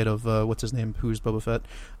template of what's his name, who's Boba Fett,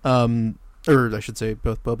 or I should say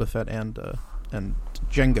both Boba Fett and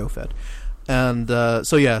Jango Fett, and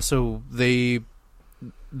so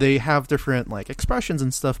they have different like expressions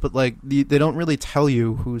and stuff, but like they don't really tell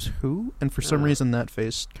you who's who, and for some reason that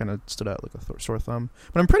face kind of stood out like a sore thumb.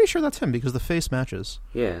 But I'm pretty sure that's him because the face matches.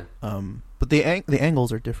 Yeah. But the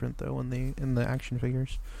angles are different though in the action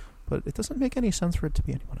figures, but it doesn't make any sense for it to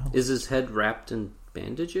be anyone else. Is his head wrapped in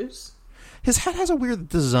bandages? His head has a weird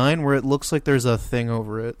design where it looks like there's a thing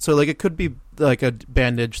over it. So like it could be like a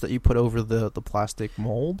bandage that you put over the plastic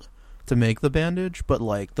mold to make the bandage, but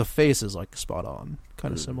like the face is like spot on,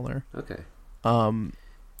 kind of similar. Okay.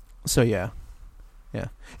 So yeah. Kind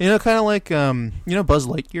of like Buzz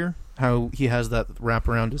Lightyear, how he has that wrap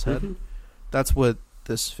around his head. Mm-hmm. That's what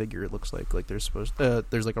this figure looks like. Like there's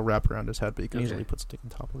like a wrap around his head, but you can easily put stick on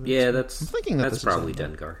top of it. Yeah, so that's I'm thinking that's probably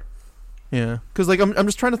Dengar. Yeah, because like I'm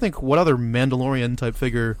just trying to think what other Mandalorian type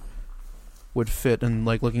figure would fit, and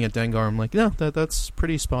like looking at Dengar, I'm like, no, that's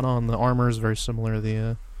pretty spot on. The armor is very similar.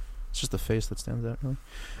 It's just the face that stands out, really.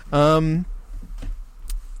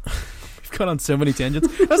 We've gone on so many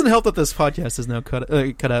tangents. It doesn't help that this podcast is now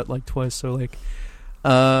cut out like twice. So like,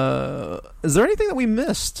 is there anything that we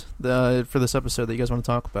missed for this episode that you guys want to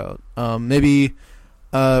talk about? Maybe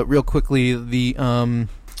real quickly, the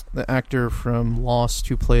actor from Lost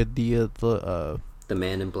who played the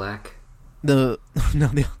Man in Black. The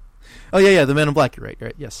Man in Black. You're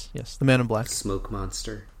right. Yes, the Man in Black. Smoke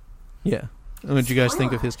monster. Yeah. What did you guys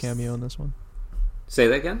think of his cameo in this one? Say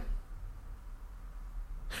that again?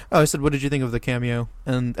 Oh, I said, what did you think of the cameo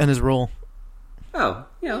and his role? Oh,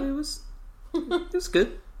 yeah, it was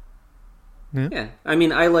good. Yeah. I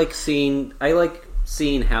mean, I like seeing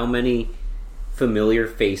how many familiar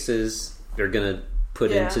faces they're gonna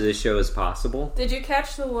put into the show as possible. Did you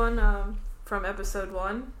catch the one from episode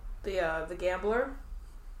 1, the gambler?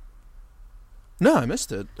 No, I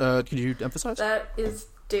missed it. Could you emphasize? That is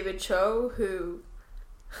David Cho, who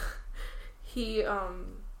he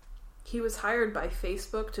was hired by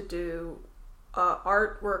Facebook to do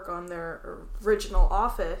artwork on their original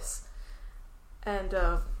Office, and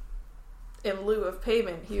in lieu of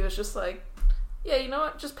payment, he was just like, yeah, you know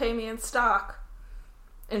what, just pay me in stock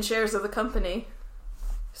and shares of the company.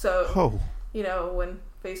 So, when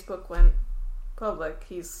Facebook went public,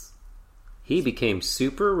 he became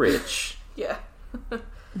super rich. Yeah.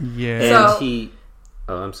 Yeah. And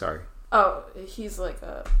I'm sorry. Oh, he's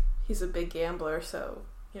a big gambler, so,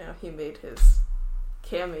 he made his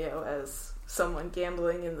cameo as someone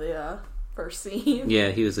gambling in the first scene.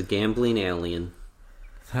 Yeah, he was a gambling alien.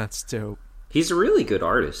 That's dope. He's a really good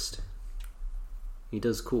artist. He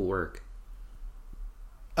does cool work.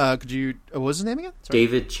 Could you... what was his name again? Sorry.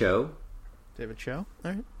 David Cho. David Cho?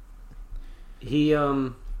 Alright. He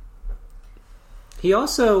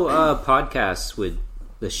also podcasts with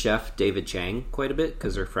the chef David Chang quite a bit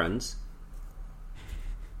because they're friends.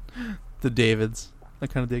 The Davids. I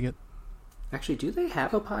kind of dig it. Actually, do they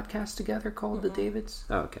have a podcast together called The Davids?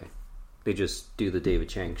 Oh, okay. They just do the David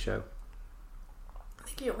Chang show. I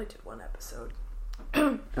think he only did one episode.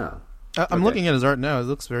 I'm looking at his art now. It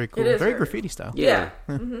looks very cool. Very graffiti style. Yeah.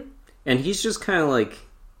 Mm-hmm. And he's just kind of like,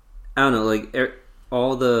 I don't know, like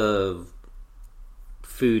all the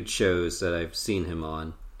food shows that I've seen him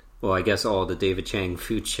on. Well, I guess all the David Chang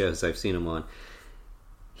food shows I've seen him on.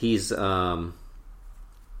 He's, I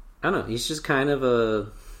don't know, he's just kind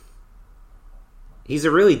of he's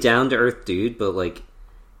a really down-to-earth dude, but, like,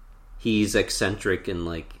 he's eccentric in,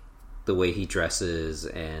 like, the way he dresses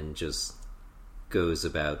and just goes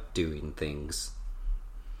about doing things.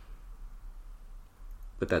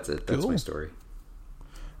 But that's it. That's my story.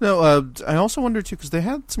 No, I also wonder, too, because they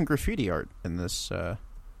had some graffiti art in this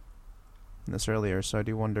this earlier, so I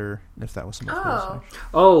do wonder if that was some Oh.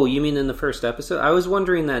 Oh, you mean in the first episode? I was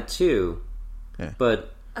wondering that too. Yeah.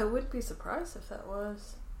 But I would be surprised if that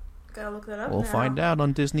was. Gotta look that up We'll now. find out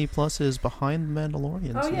on Disney Plus's Behind the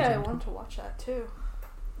Mandalorian. Oh yeah, I season. want to watch that too.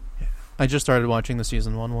 I just started watching the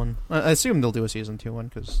season 1 one. I assume they'll do a season 2 one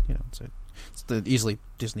because it's the easily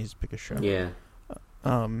Disney's biggest show. yeah.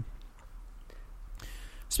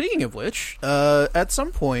 Speaking of which, at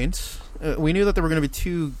some point, we knew that there were going to be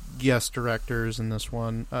 2 guest directors in this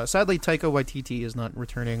one. Sadly, Taika Waititi is not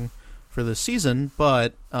returning for this season,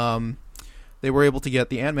 but they were able to get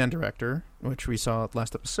the Ant-Man director, which we saw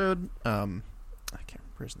last episode. I can't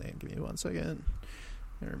remember his name. Give me 1 second.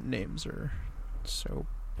 Their names are so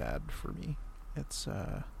bad for me. It's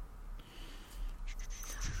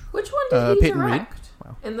Which one did he Peyton Reed. direct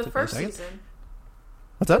Wow. in the Took me a first second. season?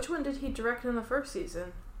 What's that? Which one did he direct in the first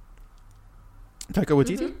season? Taika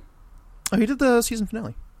Waititi. Mhm. Oh, he did the season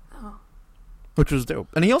finale, Oh. which was dope.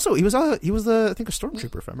 And he was the I think a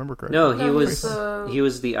stormtrooper if I remember correctly. No, No, he was the- he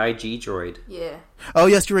was the IG droid. Yeah. Oh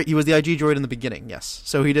yes, you're right. He was the IG droid in the beginning. Yes,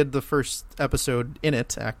 so he did the first episode in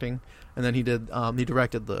it acting, and then he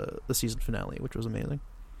directed the season finale, which was amazing.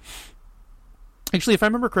 Actually, if I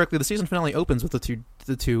remember correctly, the season finale opens with the two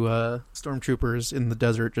stormtroopers in the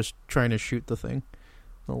desert just trying to shoot the thing.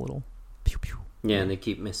 A little pew pew. Yeah, and they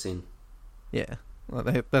keep missing. Yeah, well,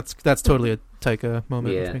 that's totally a Taika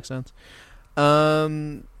moment, Yeah. which makes sense. All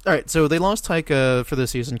right, so they lost Taika for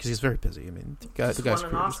this season because he's very busy. I mean, the guy's Just won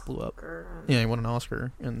an career just blew up. Oscar and- Yeah, he won an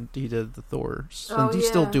Oscar, and he did the Thors, Oh, and he's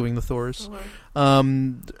still yeah. doing the Thors. Oh,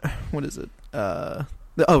 What is it?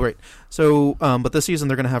 Right. So, but this season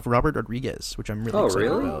they're going to have Robert Rodriguez, which I'm really excited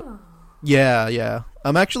really? about. oh. Yeah.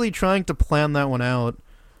 I'm actually trying to plan that one out.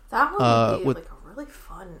 That one would be with- like a really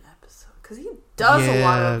fun episode because he does a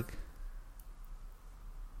lot of.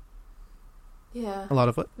 Yeah. a lot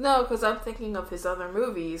of what? No, because I'm thinking of his other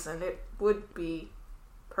movies, and it would be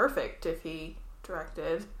perfect if he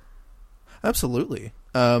directed. Absolutely.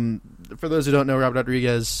 For those who don't know, Robert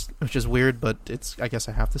Rodriguez, which is weird, but I guess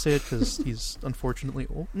I have to say it because he's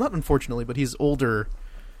not unfortunately, but he's older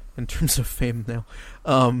in terms of fame now.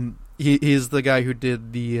 He's the guy who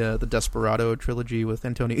did the Desperado trilogy with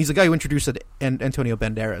Antonio. He's the guy who introduced Antonio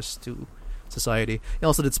Banderas to society. He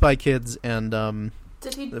also did Spy Kids and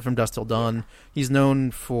Did he? From Dusk Till Dawn. He's known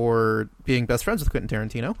for being best friends with Quentin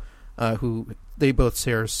Tarantino, who they both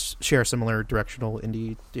share similar directional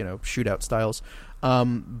indie, shootout styles.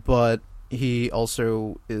 But he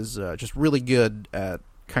also is just really good at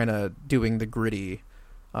kind of doing the gritty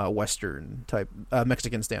Western type,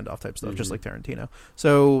 Mexican standoff type stuff, just like Tarantino.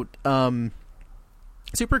 So,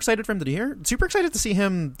 super excited for him to be here. Super excited to see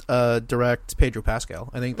him direct Pedro Pascal.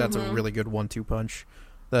 I think that's a really good 1-2 punch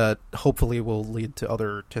that hopefully will lead to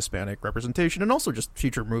other Hispanic representation and also just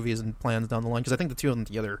future movies and plans down the line. Because I think the two of them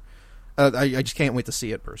together, I just can't wait to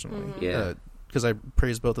see it personally. Yeah. Because I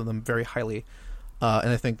praise both of them very highly. And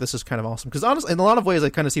I think this is kind of awesome. Because honestly, in a lot of ways, I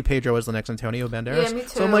kind of see Pedro as the next Antonio Banderas. Yeah, me too.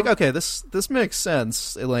 So I'm like, okay, this makes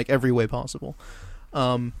sense in like every way possible.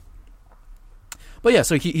 But yeah,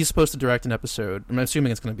 so he's supposed to direct an episode. I'm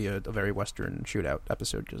assuming it's going to be a very Western shootout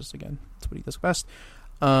episode because, again, that's what he does best.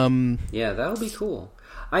 Yeah, that'll be cool.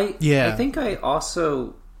 I think I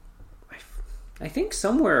also... I think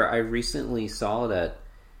somewhere I recently saw that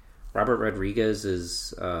Robert Rodriguez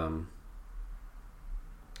is going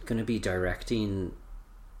to be directing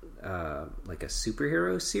like a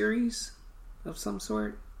superhero series of some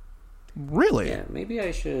sort. Really? Yeah, maybe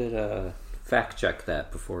I should fact check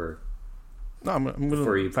that before I'm gonna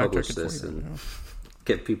before you fact check publish it for this you, and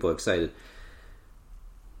get people excited.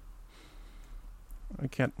 Why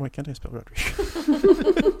can't I spell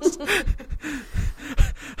Rodriguez?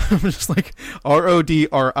 I'm just like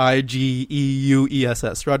Rodrigueuess.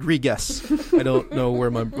 Rodriguez. I don't know where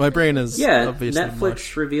my brain is. Yeah, obviously Netflix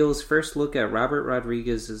mush. reveals first look at Robert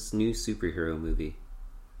Rodriguez's new superhero movie.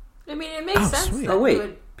 I mean, it makes sense. sweet. That Oh wait, he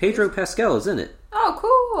would... Pedro Pascal is in it. Oh,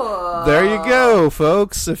 cool. There you go,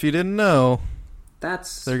 folks. If you didn't know,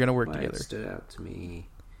 That's they're gonna work why together. It stood out to me.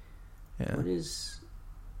 Yeah. What is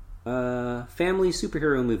family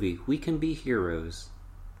superhero movie? We Can Be Heroes.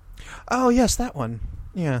 Oh yes, that one.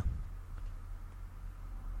 Yeah.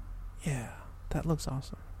 Yeah, that looks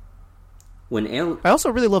awesome. I also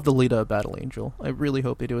really love the Alita Battle Angel. I really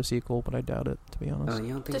hope they do a sequel, but I doubt it, to be honest.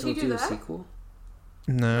 you don't think Did he they'll do do a that? sequel?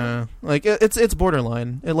 Nah, like it's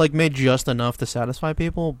borderline. It like made just enough to satisfy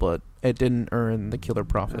people, but it didn't earn the killer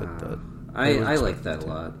profit. That I like that a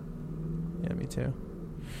lot. Yeah, me too.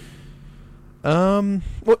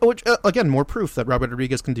 Which again, more proof that Robert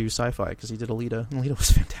Rodriguez can do sci-fi because he did Alita, and Alita was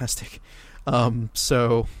fantastic.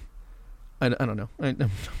 So I don't know.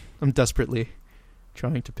 I'm desperately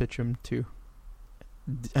trying to pitch him to.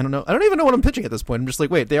 I don't know. I don't even know what I'm pitching at this point. I'm just like,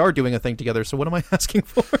 wait, they are doing a thing together, so what am I asking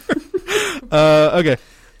for? Okay.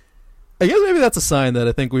 I guess maybe that's a sign that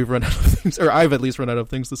I think we've run out of things, or I've at least run out of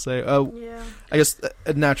things to say. Yeah. I guess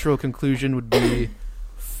a natural conclusion would be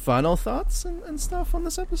final thoughts and stuff on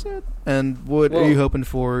this episode. And what are you hoping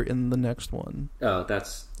for in the next one? Oh,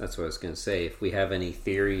 that's what I was going to say. If we have any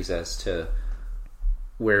theories as to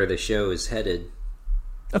where the show is headed.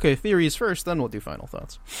 Okay, theories first, then we'll do final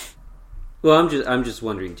thoughts. Well, I'm just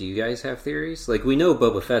wondering, do you guys have theories? Like, we know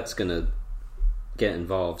Boba Fett's going to get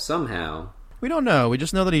involved somehow. We don't know. We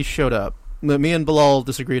just know that he showed up. Me and Bilal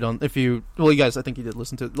disagreed on you guys, I think you did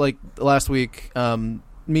listen to it. Like, last week,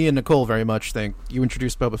 me and Nicole very much think you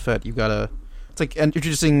introduce Boba Fett, you gotta... It's like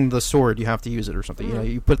introducing the sword, you have to use it or something. Mm-hmm. You know,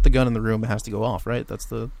 you put the gun in the room, it has to go off, right? That's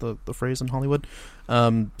the phrase in Hollywood.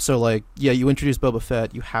 So, like, yeah, you introduce Boba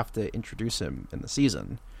Fett, you have to introduce him in the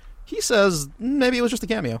season. He says, maybe it was just a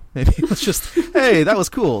cameo. Maybe it was just, hey, that was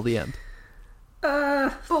cool, the end.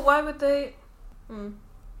 But why would they...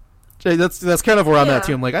 That's kind of where I'm at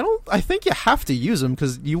too. I'm like, I think you have to use him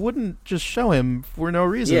because you wouldn't just show him for no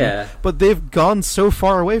reason. Yeah. But they've gone so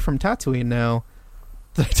far away from Tatooine now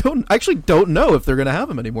that I actually don't know if they're going to have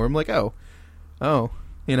him anymore. I'm like, oh,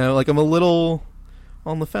 you know, like I'm a little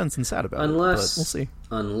on the fence and sad about it. But we'll see.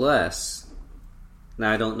 Unless,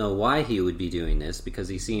 now I don't know why he would be doing this because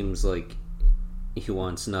he seems like he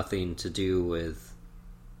wants nothing to do with,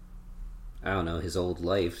 I don't know, his old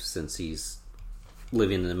life since he's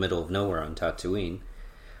living in the middle of nowhere on Tatooine.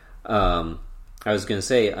 I was going to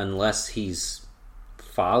say, unless he's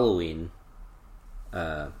following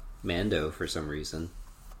Mando for some reason.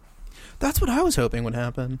 That's what I was hoping would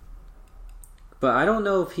happen. But I don't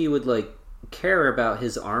know if he would, like, care about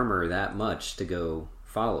his armor that much to go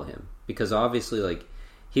follow him. Because obviously, like,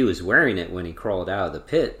 he was wearing it when he crawled out of the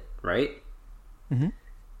pit, right? Mm-hmm.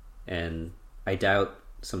 And I doubt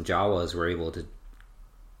some Jawas were able to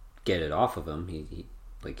get it off of him.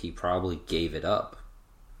 He probably gave it up.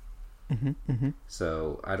 Mm-hmm, mm-hmm.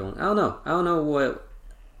 So I don't know. I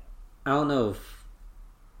don't know if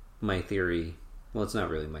my theory. Well, it's not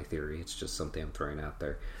really my theory. It's just something I'm throwing out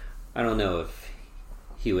there. I don't know if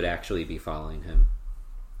he would actually be following him,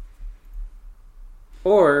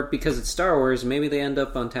 or because it's Star Wars, maybe they end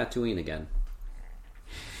up on Tatooine again.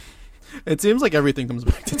 It seems like everything comes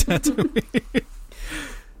back to Tatooine.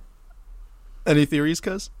 Any theories,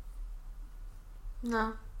 cuz?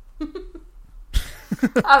 No.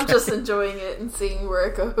 I'm just enjoying it and seeing where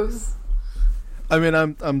it goes. I mean,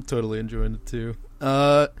 I'm totally enjoying it too.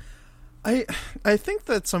 I think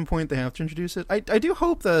that at some point they have to introduce it. I do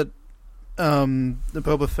hope that the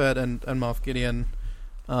Boba Fett and Moff Gideon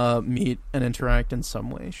meet and interact in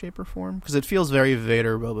some way, shape, or form, because it feels very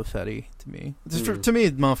Vader Boba Fett-y to me. To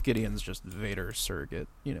me, Moff Gideon's just Vader's surrogate,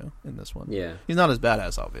 you know, in this one. Yeah, he's not as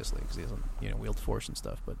badass, obviously, because he doesn't, you know, wield Force and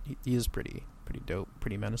stuff, but he is pretty dope,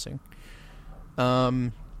 pretty menacing.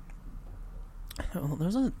 There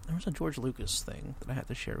was a George Lucas thing that I had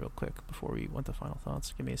to share real quick before we went to final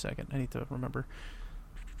thoughts. Give me a second. I need to remember.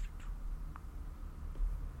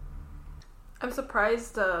 I'm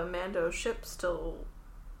surprised Mando's ship still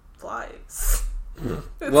flies.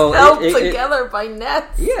 It's held together by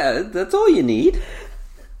nets. Yeah, that's all you need.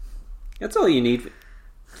 That's all you need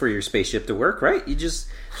for your spaceship to work, right? You just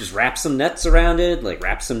wrap some nets around it, like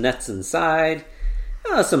wrap some nets inside.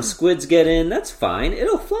 Some squids get in, that's fine.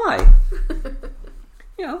 It'll fly.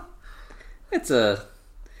 You know, it's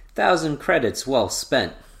 1,000 credits well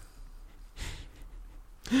spent.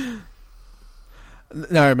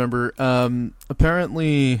 Now I remember.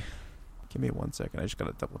 Apparently, give me 1 second. I just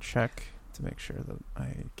gotta double check to make sure that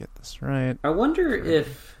I get this right. I wonder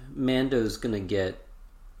if Mando's gonna get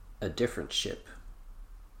a different ship,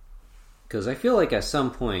 because I feel like at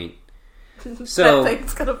some point, that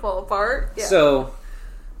thing's gonna fall apart. Yeah. So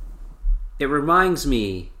it reminds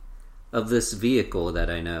me of this vehicle that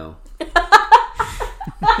I know.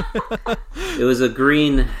 It was a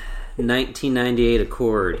green 1998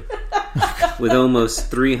 Accord with almost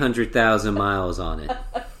 300,000 miles on it.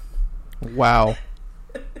 Wow.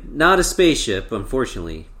 Not a spaceship,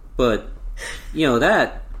 unfortunately, but you know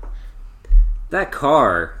that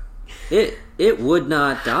car, it would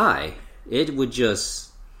not die. It would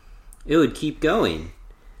keep going.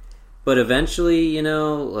 But eventually, you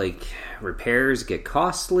know, like, repairs get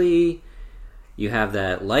costly. You have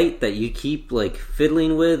that light that you keep, like,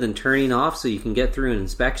 fiddling with and turning off so you can get through an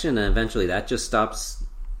inspection, and eventually that just stops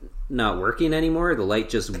not working anymore. The light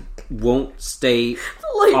just won't stay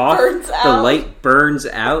off. Burns out. The light burns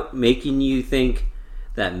out, making you think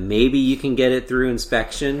that maybe you can get it through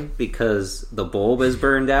inspection because the bulb is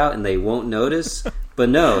burned out and they won't notice. But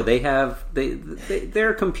no, there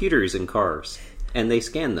are computers in cars, and they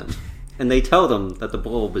scan them, and they tell them that the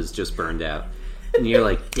bulb is just burned out, and you're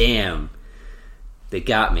like, damn, they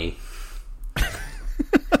got me.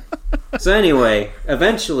 So anyway,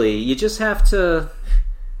 eventually you just have to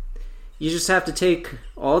take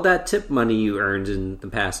all that tip money you earned in the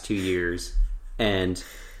past 2 years and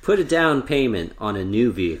put a down payment on a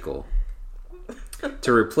new vehicle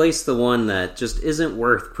to replace the one that just isn't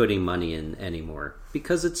worth putting money in anymore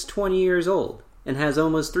because it's 20 years old and has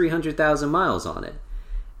almost 300,000 miles on it,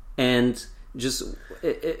 and just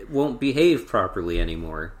it won't behave properly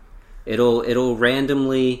anymore. It'll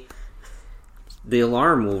randomly, the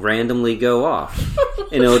alarm will randomly go off,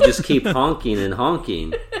 and it'll just keep honking and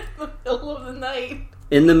honking. In the middle of the night.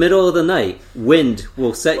 In the middle of the night, wind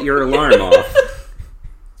will set your alarm off.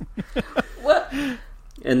 What?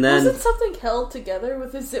 And then wasn't something held together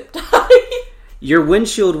with a zip tie? Your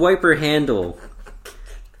windshield wiper handle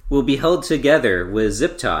will be held together with a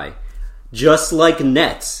zip tie, just like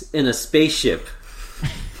nets in a spaceship.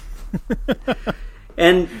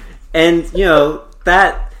 and you know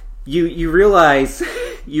that you realize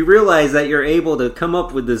that you're able to come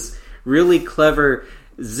up with this really clever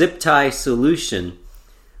zip tie solution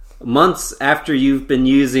months after you've been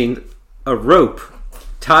using a rope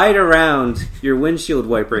tied around your windshield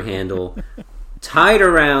wiper handle, tied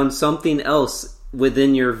around something else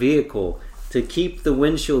within your vehicle to keep the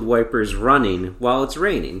windshield wipers running while it's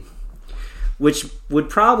raining. Which would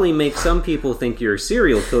probably make some people think you're a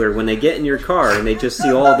serial killer when they get in your car and they just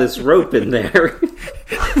see all this rope in there.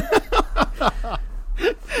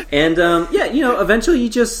 And eventually you're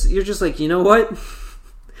just like, you know what?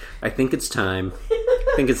 I think it's time.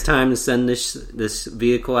 I think it's time to send this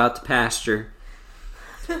vehicle out to pasture.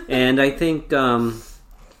 And I think what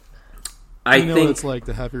it's like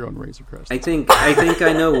to have your own Razor Crest. I think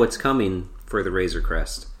I know what's coming for the Razor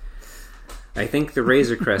Crest. I think the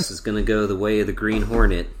Razor Crest is going to go the way of the Green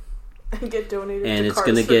Hornet and get donated and to it's Cars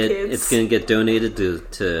going to for get Kids. It's going to get donated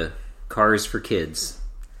to Cars for Kids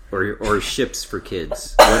or Ships for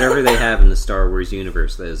Kids, whatever they have in the Star Wars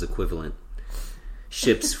universe that is equivalent.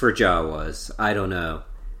 Ships for Jawas, I don't know,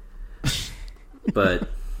 but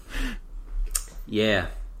yeah.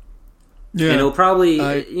 And it'll probably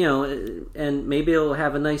and maybe it'll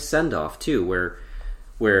have a nice send off too,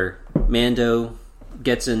 where Mando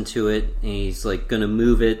gets into it and he's like going to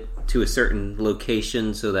move it to a certain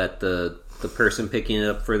location so that the person picking it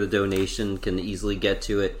up for the donation can easily get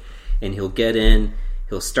to it, and he'll get in,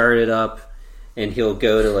 he'll start it up, and he'll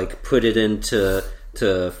go to like put it into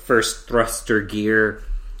first thruster gear,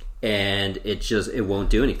 and it won't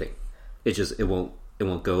do anything. It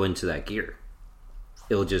won't go into that gear.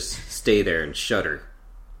 It'll just stay there and shudder,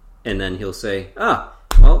 and then he'll say,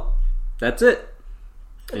 well, that's it,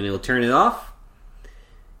 and he'll turn it off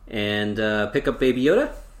and pick up Baby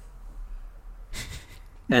Yoda,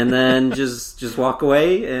 and then just walk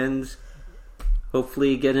away and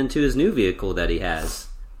hopefully get into his new vehicle that he has,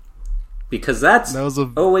 because that was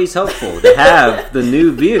always helpful to have the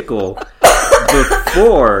new vehicle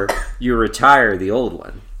before you retire the old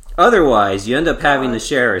one. Otherwise, you end up having to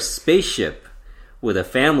share a spaceship with a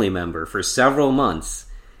family member for several months.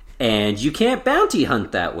 And you can't bounty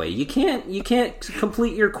hunt that way. You can't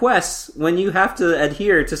complete your quests when you have to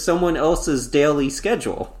adhere to someone else's daily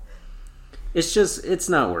schedule. It's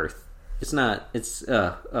not worth. It's not. It's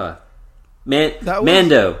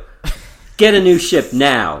Mando, get a new ship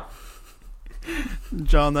now.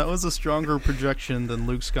 John, that was a stronger projection than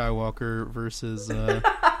Luke Skywalker versus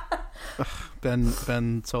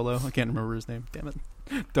Ben Solo. I can't remember his name. Damn it.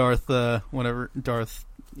 Darth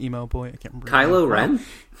emo boy. I can't remember. Kylo Ren.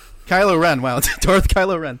 Kylo Ren. Wow, Darth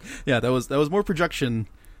Kylo Ren. Yeah, that was more projection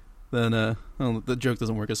than the joke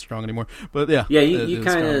doesn't work as strong anymore. But yeah, you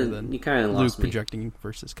kind of lost Luke me. projecting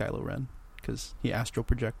versus Kylo Ren because he astral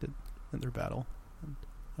projected in their battle.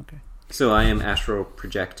 Okay. So I am astral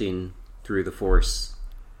projecting through the Force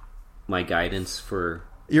my guidance for.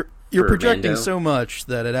 You're for projecting Mando. so much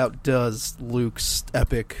that it outdoes Luke's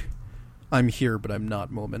epic "I'm here but I'm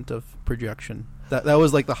not" moment of projection. That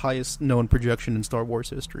was like the highest known projection in Star Wars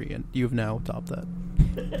history, and you've now topped that.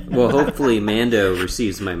 Well, hopefully Mando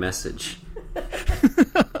receives my message.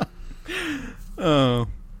 Oh,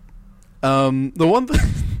 the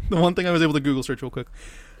one thing I was able to Google search real quick.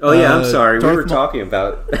 Oh yeah, I'm sorry. We Darth were talking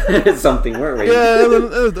about something, weren't we?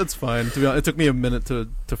 Yeah, that's fine. To be honest, it took me a minute to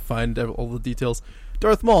find all the details.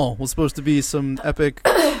 Darth Maul was supposed to be some epic,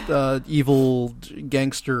 evil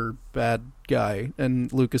gangster bad guy in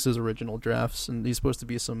Lucas's original drafts, and he's supposed to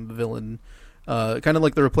be some villain Kind of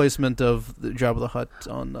like the replacement of the Jabba the Hutt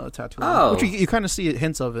on Tatooine, which you kind of see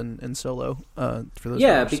hints of in Solo. For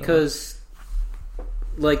those because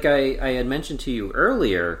like I had mentioned to you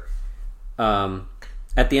earlier,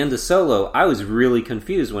 at the end of Solo, I was really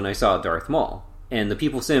confused when I saw Darth Maul. And the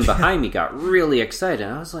people sitting behind me got really excited.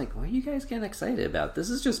 I was like, what are you guys getting excited about? This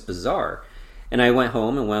is just bizarre. And I went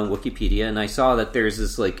home and went on Wikipedia, and I saw that there's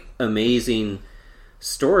this like amazing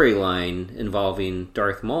storyline involving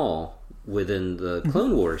Darth Maul within the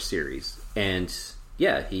Clone Wars series. And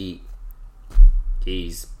yeah, he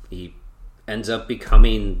ends up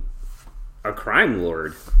becoming a crime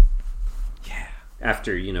lord. Yeah.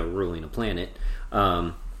 After, ruling a planet.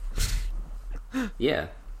 Yeah.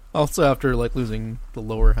 Also after like losing the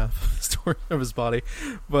lower half of his body.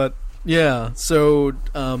 But yeah, so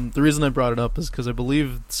the reason I brought it up is because I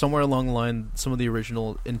believe somewhere along the line some of the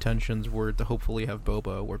original intentions were to hopefully have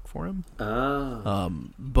Boba work for him.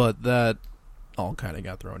 But that all kind of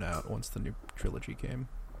got thrown out once the new trilogy came.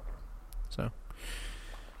 So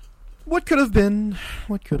what could have been? But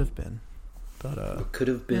what could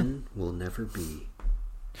have been will never be.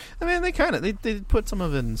 I mean, they put some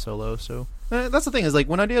of it in Solo, so that's the thing is like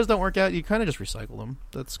when ideas don't work out, you kind of just recycle them.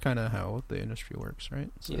 That's kind of how the industry works, right?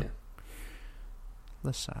 So, yeah.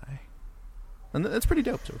 Lasai, and that's pretty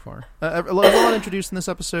dope so far. A lot introduced in this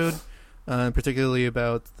episode, particularly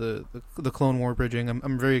about the Clone War bridging.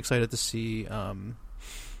 I'm very excited to see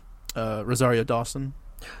Rosario Dawson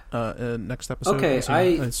next episode. Okay, I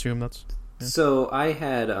assume that's. Yeah. So I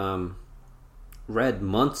had read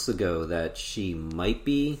months ago that she might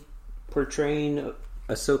be portraying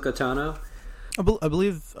Ahsoka Tano. I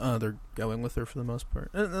believe they're going with her for the most part,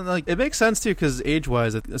 and like it makes sense too because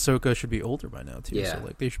age-wise, Ahsoka should be older by now too. Yeah. So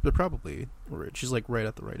like they're probably she's like right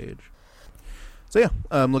at the right age. So yeah,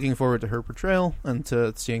 I'm looking forward to her portrayal and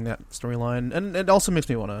to seeing that storyline, and it also makes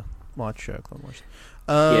me want to watch Clone Wars.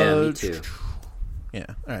 Yeah, me too. Yeah.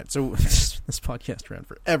 All right. So this podcast ran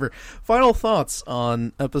forever. Final thoughts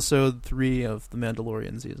on episode 3 of The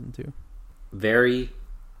Mandalorian season 2. Very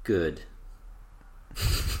good.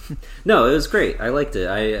 No, it was great. I liked it.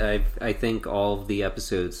 I think all of the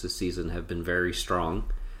episodes this season have been very strong.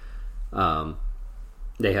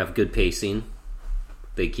 They have good pacing.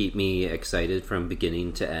 They keep me excited from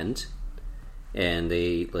beginning to end. And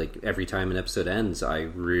they like every time an episode ends, I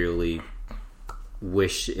really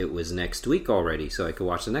wish it was next week already so I could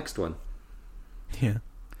watch the next one. Yeah.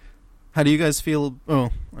 How do you guys feel?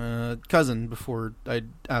 Cousin, before I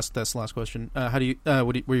ask this last question, how do you?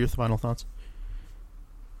 What are your final thoughts?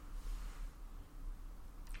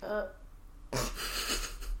 I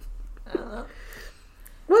don't know.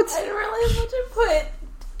 What? I didn't really have much input.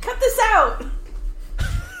 Cut this out.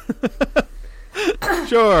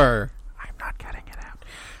 Sure. I'm not cutting it out.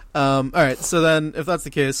 All right. So then, if that's the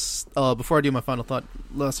case, before I do my final thought,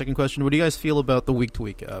 second question: what do you guys feel about the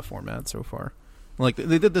week-to-week format so far? Like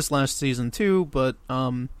they did this last season too, but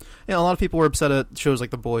a lot of people were upset at shows like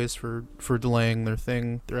The Boys for delaying their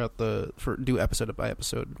thing throughout do episode by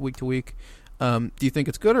episode, week to week. Do you think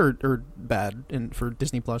it's good or bad for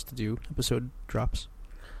Disney Plus to do episode drops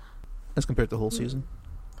as compared to the whole season?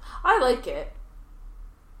 I like it.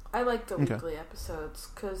 I like the weekly episodes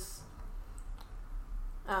because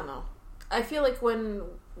I don't know. I feel like when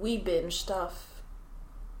we binge stuff,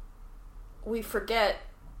 we forget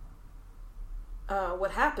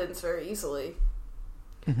what happens very easily.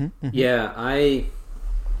 Mm-hmm, mm-hmm. Yeah, I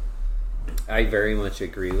very much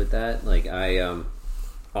agree with that. Like I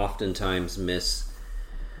oftentimes miss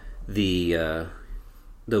the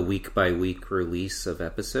week by week release of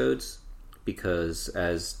episodes because,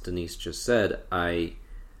 as Denise just said, I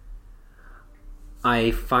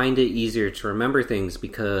find it easier to remember things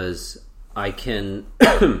because I can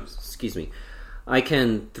excuse me, I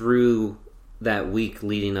can through that week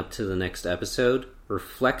leading up to the next episode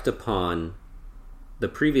reflect upon the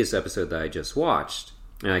previous episode that I just watched,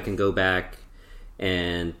 and I can go back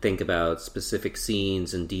and think about specific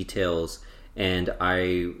scenes and details, and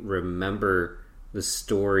I remember the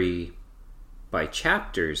story by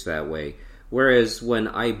chapters that way. Whereas when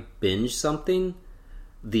I binge something,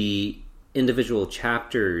 the individual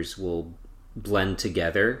chapters will blend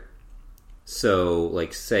together. So,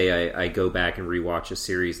 like, say I go back and rewatch a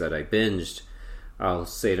series that I binged, I'll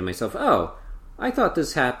say to myself, oh, I thought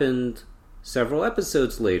this happened several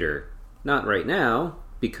episodes later. Not right now,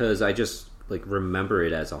 because I just, like, remember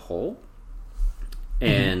it as a whole.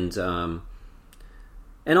 Mm-hmm.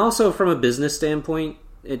 And also from a business standpoint,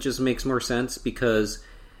 it just makes more sense because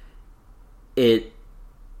it,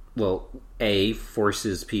 well, A,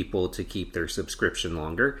 forces people to keep their subscription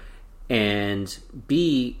longer, and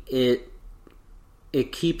B, it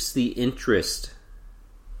it keeps the interest.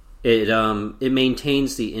 It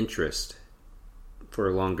maintains the interest for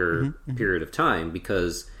a longer period of time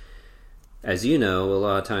because, as you know, a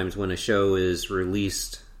lot of times when a show is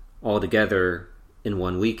released all together in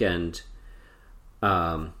one weekend,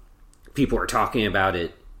 people are talking about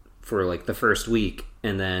it for like the first week,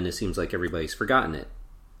 and then it seems like everybody's forgotten it.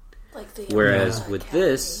 Like the Whereas Umbrella with Academy.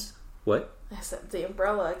 this, what? I said the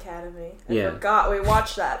Umbrella Academy. I Yeah. forgot we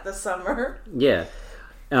watched that this summer. Yeah.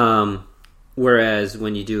 Whereas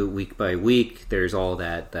when you do it week by week, there's all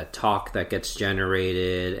that talk that gets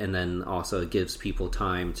generated, and then also it gives people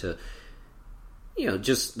time to,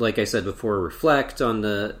 just like I said before, reflect on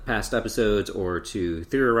the past episodes or to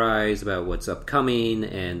theorize about what's upcoming.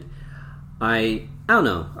 And I don't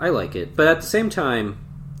know, I like it. But at the same time,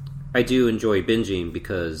 I do enjoy binging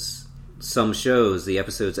because some shows, the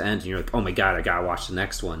episodes end and you're like, oh my god, I gotta watch the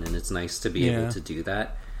next one. And it's nice to be able to do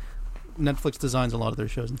that. Netflix designs a lot of their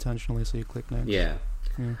shows intentionally, so you click next. Yeah.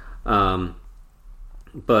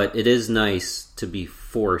 But it is nice to be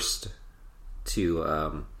forced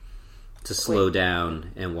to slow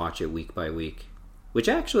down and watch it week by week. Which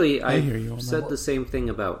actually, I hear you on I've said that. the same thing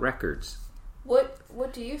about records.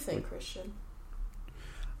 What do you think, Christian?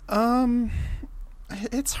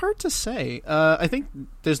 It's hard to say. I think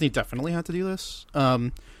Disney definitely had to do this.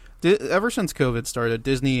 Ever since COVID started,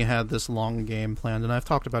 Disney had this long game planned, and I've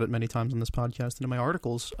talked about it many times on this podcast and in my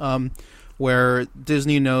articles, where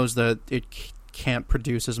Disney knows that it can't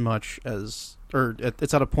produce as much as, or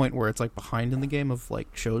it's at a point where it's like behind in the game of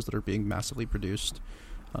like shows that are being massively produced,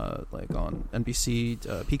 like on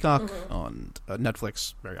NBC, Peacock, on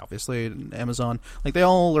Netflix, very obviously, and Amazon. Like they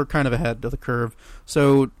all are kind of ahead of the curve.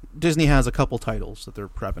 So Disney has a couple titles that they're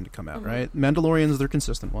prepping to come out. Right, Mandalorian is their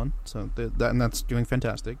consistent one, so and that's doing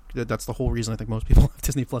fantastic. That's the whole reason I think most people have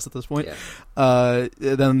Disney Plus at this point. Yeah.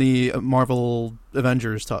 Then the Marvel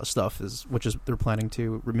Avengers stuff which they're planning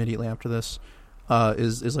to immediately after this.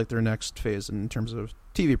 Is like their next phase in terms of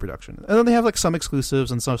TV production, and then they have like some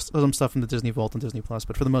exclusives and some stuff in the Disney Vault and Disney Plus,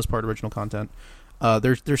 but for the most part, original content.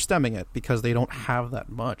 They're stemming it because they don't have that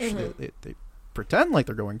much. They pretend like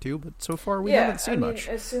they're going to, but so far we haven't seen much.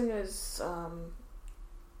 As soon as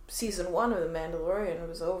season 1 of The Mandalorian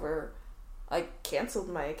was over, I canceled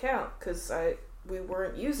my account because we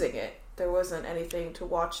weren't using it. There wasn't anything to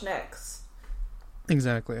watch next.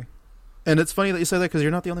 Exactly. And it's funny that you say that because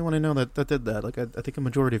you're not the only one I know that did that. Like I think a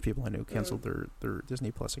majority of people I knew canceled their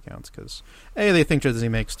Disney Plus accounts because they think Disney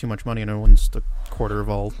makes too much money and owns a quarter of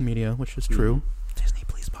all media, which is true. Disney,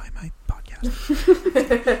 please buy my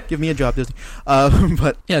podcast. Give me a job, Disney.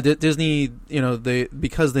 But yeah, Disney,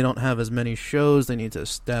 because they don't have as many shows, they need to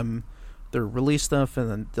stem their release stuff, and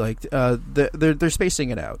then like they're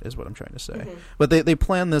spacing it out is what I'm trying to say. But they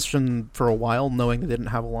planned this for a while, knowing they didn't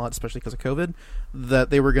have a lot, especially because of COVID, that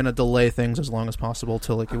they were going to delay things as long as possible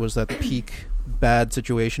till like it was at the peak bad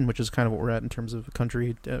situation, which is kind of what we're at in terms of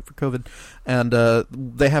country for COVID, and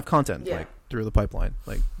they have content like through the pipeline,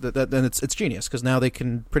 like that. Then it's genius because now they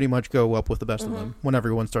can pretty much go up with the best of them when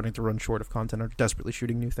everyone's starting to run short of content or desperately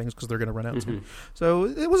shooting new things because they're going to run out soon. So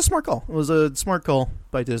it was a smart call. It was a smart call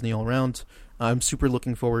by Disney all around. I'm super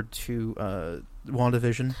looking forward to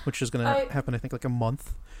WandaVision, which is going to happen, I think, like a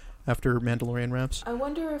month after Mandalorian wraps. I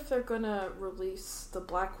wonder if they're going to release the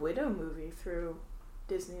Black Widow movie through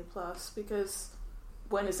Disney Plus, because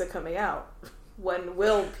when is it coming out? When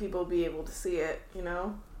will people be able to see it,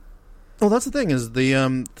 Well, that's the thing, is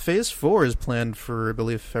the Phase 4 is planned for, I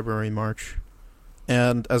believe, February, March.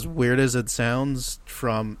 And as weird as it sounds,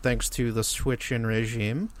 thanks to the switch in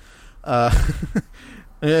regime, at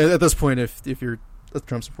this point, if you're a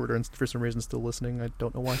Trump supporter and for some reason still listening, I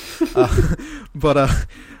don't know why.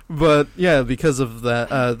 But yeah, because of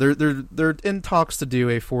that, they're in talks to do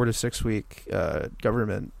a 4 to 6 week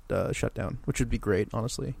government shutdown, which would be great,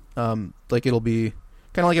 honestly. Like it'll be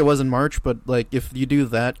kind of like it was in March, but like if you do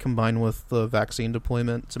that combined with the vaccine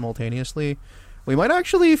deployment simultaneously, we might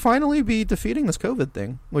actually finally be defeating this COVID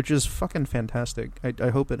thing, which is fucking fantastic. I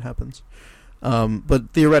hope it happens.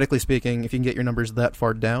 But theoretically speaking, if you can get your numbers that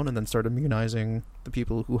far down and then start immunizing the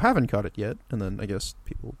people who haven't caught it yet, and then I guess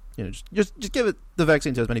people, just give it the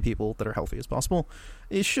vaccine to as many people that are healthy as possible,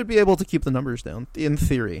 you should be able to keep the numbers down. In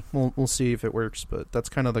theory, we'll see if it works, but that's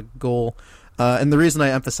kind of the goal. And the reason I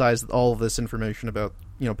emphasize all of this information about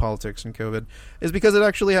politics and COVID is because it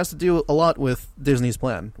actually has to do a lot with Disney's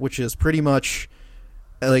plan, which is pretty much.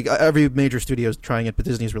 Like every major studio is trying it, but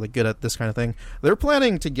Disney's really good at this kind of thing. They're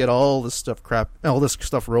planning to get all this stuff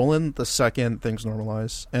rolling the second things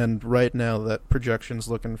normalize. And right now, that projection's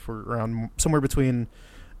looking for around somewhere between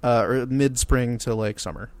or mid-spring to like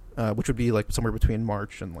summer. which would be like somewhere between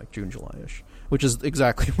March and like June, July-ish, which is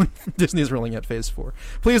exactly when Disney is rolling out Phase 4.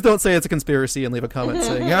 Please don't say it's a conspiracy and leave a comment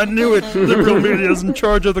saying, I knew it, liberal media is in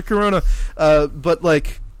charge of the corona. But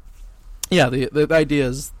like, yeah, the idea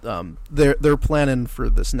is they're planning for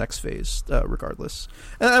this next phase regardless.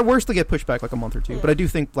 And at worst, they get pushed back like a month or two. But I do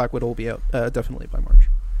think Black Widow will be out definitely by March.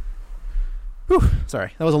 Whew,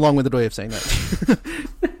 sorry, that was a long-winded way of saying that.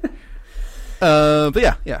 But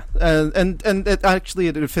yeah, and it actually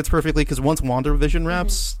it fits perfectly because once WandaVision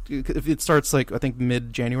wraps, if it starts like I think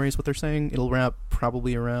mid-January is what they're saying, it'll wrap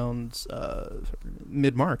probably around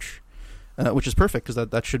mid-March. Which is perfect because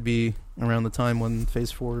that should be around the time when Phase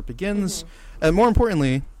 4 begins. And more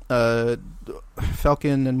importantly,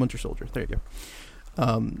 Falcon and Winter Soldier. There you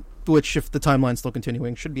go. Which, if the timeline's still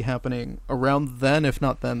continuing, should be happening around then. If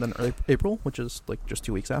not then April, which is like just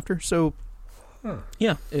 2 weeks after. So,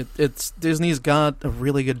 yeah, it's Disney's got a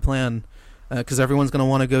really good plan because everyone's going to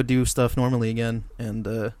want to go do stuff normally again.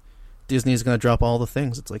 And Disney's going to drop all the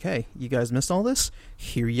things. It's like, hey, you guys missed all this?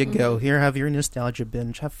 Here you go. Here, have your nostalgia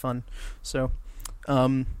binge. Have fun. So,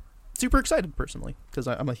 super excited, personally, because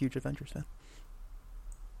I'm a huge Avengers fan.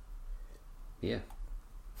 Yeah.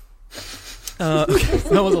 Okay,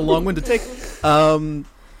 that was a long one to take.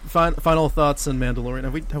 Final thoughts on Mandalorian.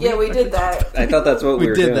 Have we did that. I thought that's what we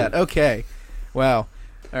were doing. We did that. Okay. Wow.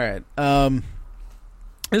 All right.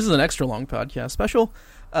 This is an extra long podcast special.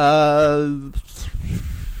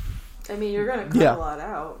 I mean, you're going to cut a lot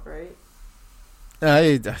out, right?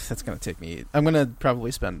 That's going to take me... I'm going to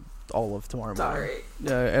probably spend all of tomorrow morning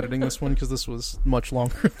editing this one, because this was much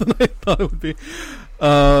longer than I thought it would be.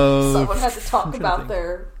 Someone had to talk about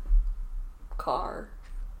their car.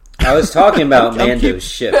 I was talking about Mando's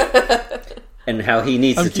ship and how he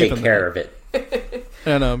needs to take care of it.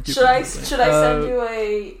 Should I send you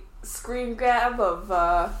a screen grab of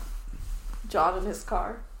Jon and his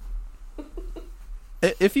car?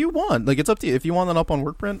 If you want, like, it's up to you. If you want it up on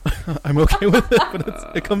Workprint, I'm okay with it.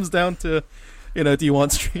 But it comes down to, do you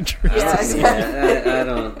want strangers? I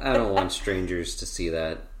don't want strangers to see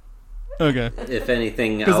that. Okay. If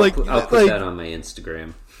anything, I'll put that on my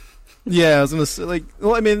Instagram. Yeah, I was gonna say, like,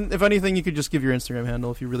 well, I mean, if anything, you could just give your Instagram handle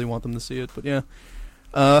if you really want them to see it. But yeah.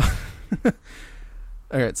 All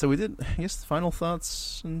right, so we did, I guess, final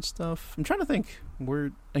thoughts and stuff. I'm trying to think.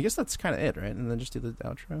 I guess that's kind of it, right? And then just do the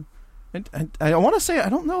outro. I want to say, I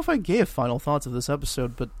don't know if I gave final thoughts of this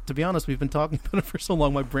episode, but to be honest, we've been talking about it for so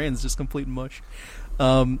long, my brain's just complete mush.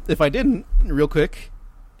 If I didn't, real quick,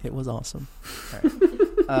 it was awesome. All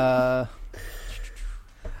right.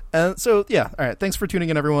 And so, yeah, all right, thanks for tuning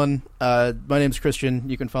in, everyone. My name's Christian.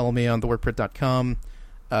 You can follow me on theworkprint.com.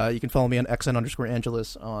 You can follow me on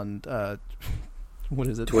xn_Angelus on, what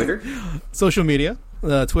is it? Twitter? Social media,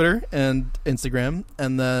 Twitter and Instagram,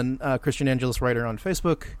 and then Christian Angelus Writer on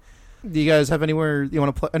Facebook. Do you guys have anywhere you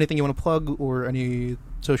want to anything you want to plug, or any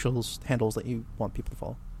socials handles that you want people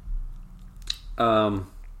to follow?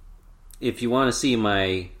 If you want to see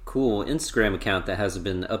my cool Instagram account that hasn't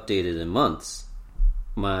been updated in months,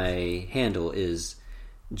 my handle is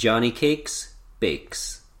Johnny Cakes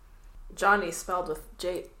Bakes. Johnny spelled with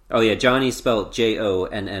J. Oh yeah, Johnny spelled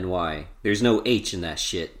Jonny. There's no H in that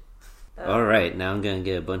shit. All right, now I'm gonna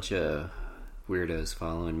get a bunch of weirdos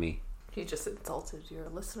following me. You just insulted your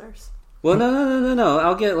listeners. Well, no.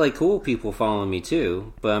 I'll get, like, cool people following me,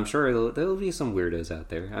 too. But I'm sure there'll be some weirdos out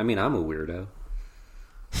there. I mean, I'm a weirdo.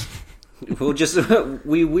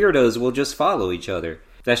 We weirdos will just follow each other.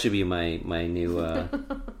 That should be my new,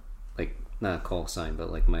 like, not a call sign,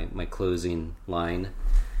 but, like, my closing line.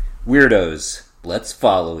 Weirdos, let's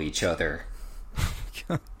follow each other.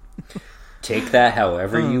 Take that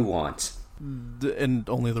however you want. In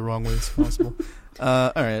only the wrong ways possible.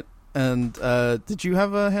 All right. And did you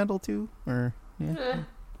have a handle too, or you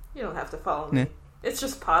don't have to follow me. It's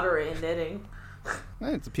just pottery and knitting.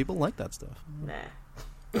 Hey, people like that stuff. Nah.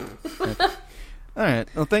 All right.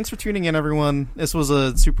 Well, thanks for tuning in, everyone. This was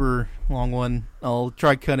a super long one. I'll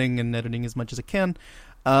try cutting and editing as much as I can.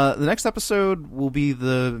 The next episode will be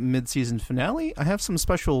the mid-season finale. I have some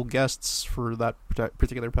special guests for that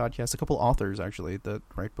particular podcast. A couple authors, actually, that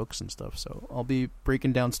write books and stuff. So I'll be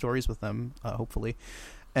breaking down stories with them, hopefully.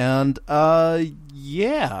 And,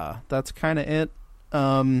 yeah, that's kind of it.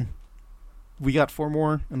 We got 4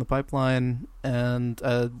 more in the pipeline, and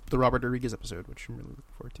the Robert Rodriguez episode, which I'm really looking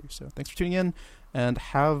forward to. So thanks for tuning in, and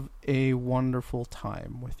have a wonderful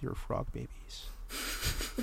time with your frog babies.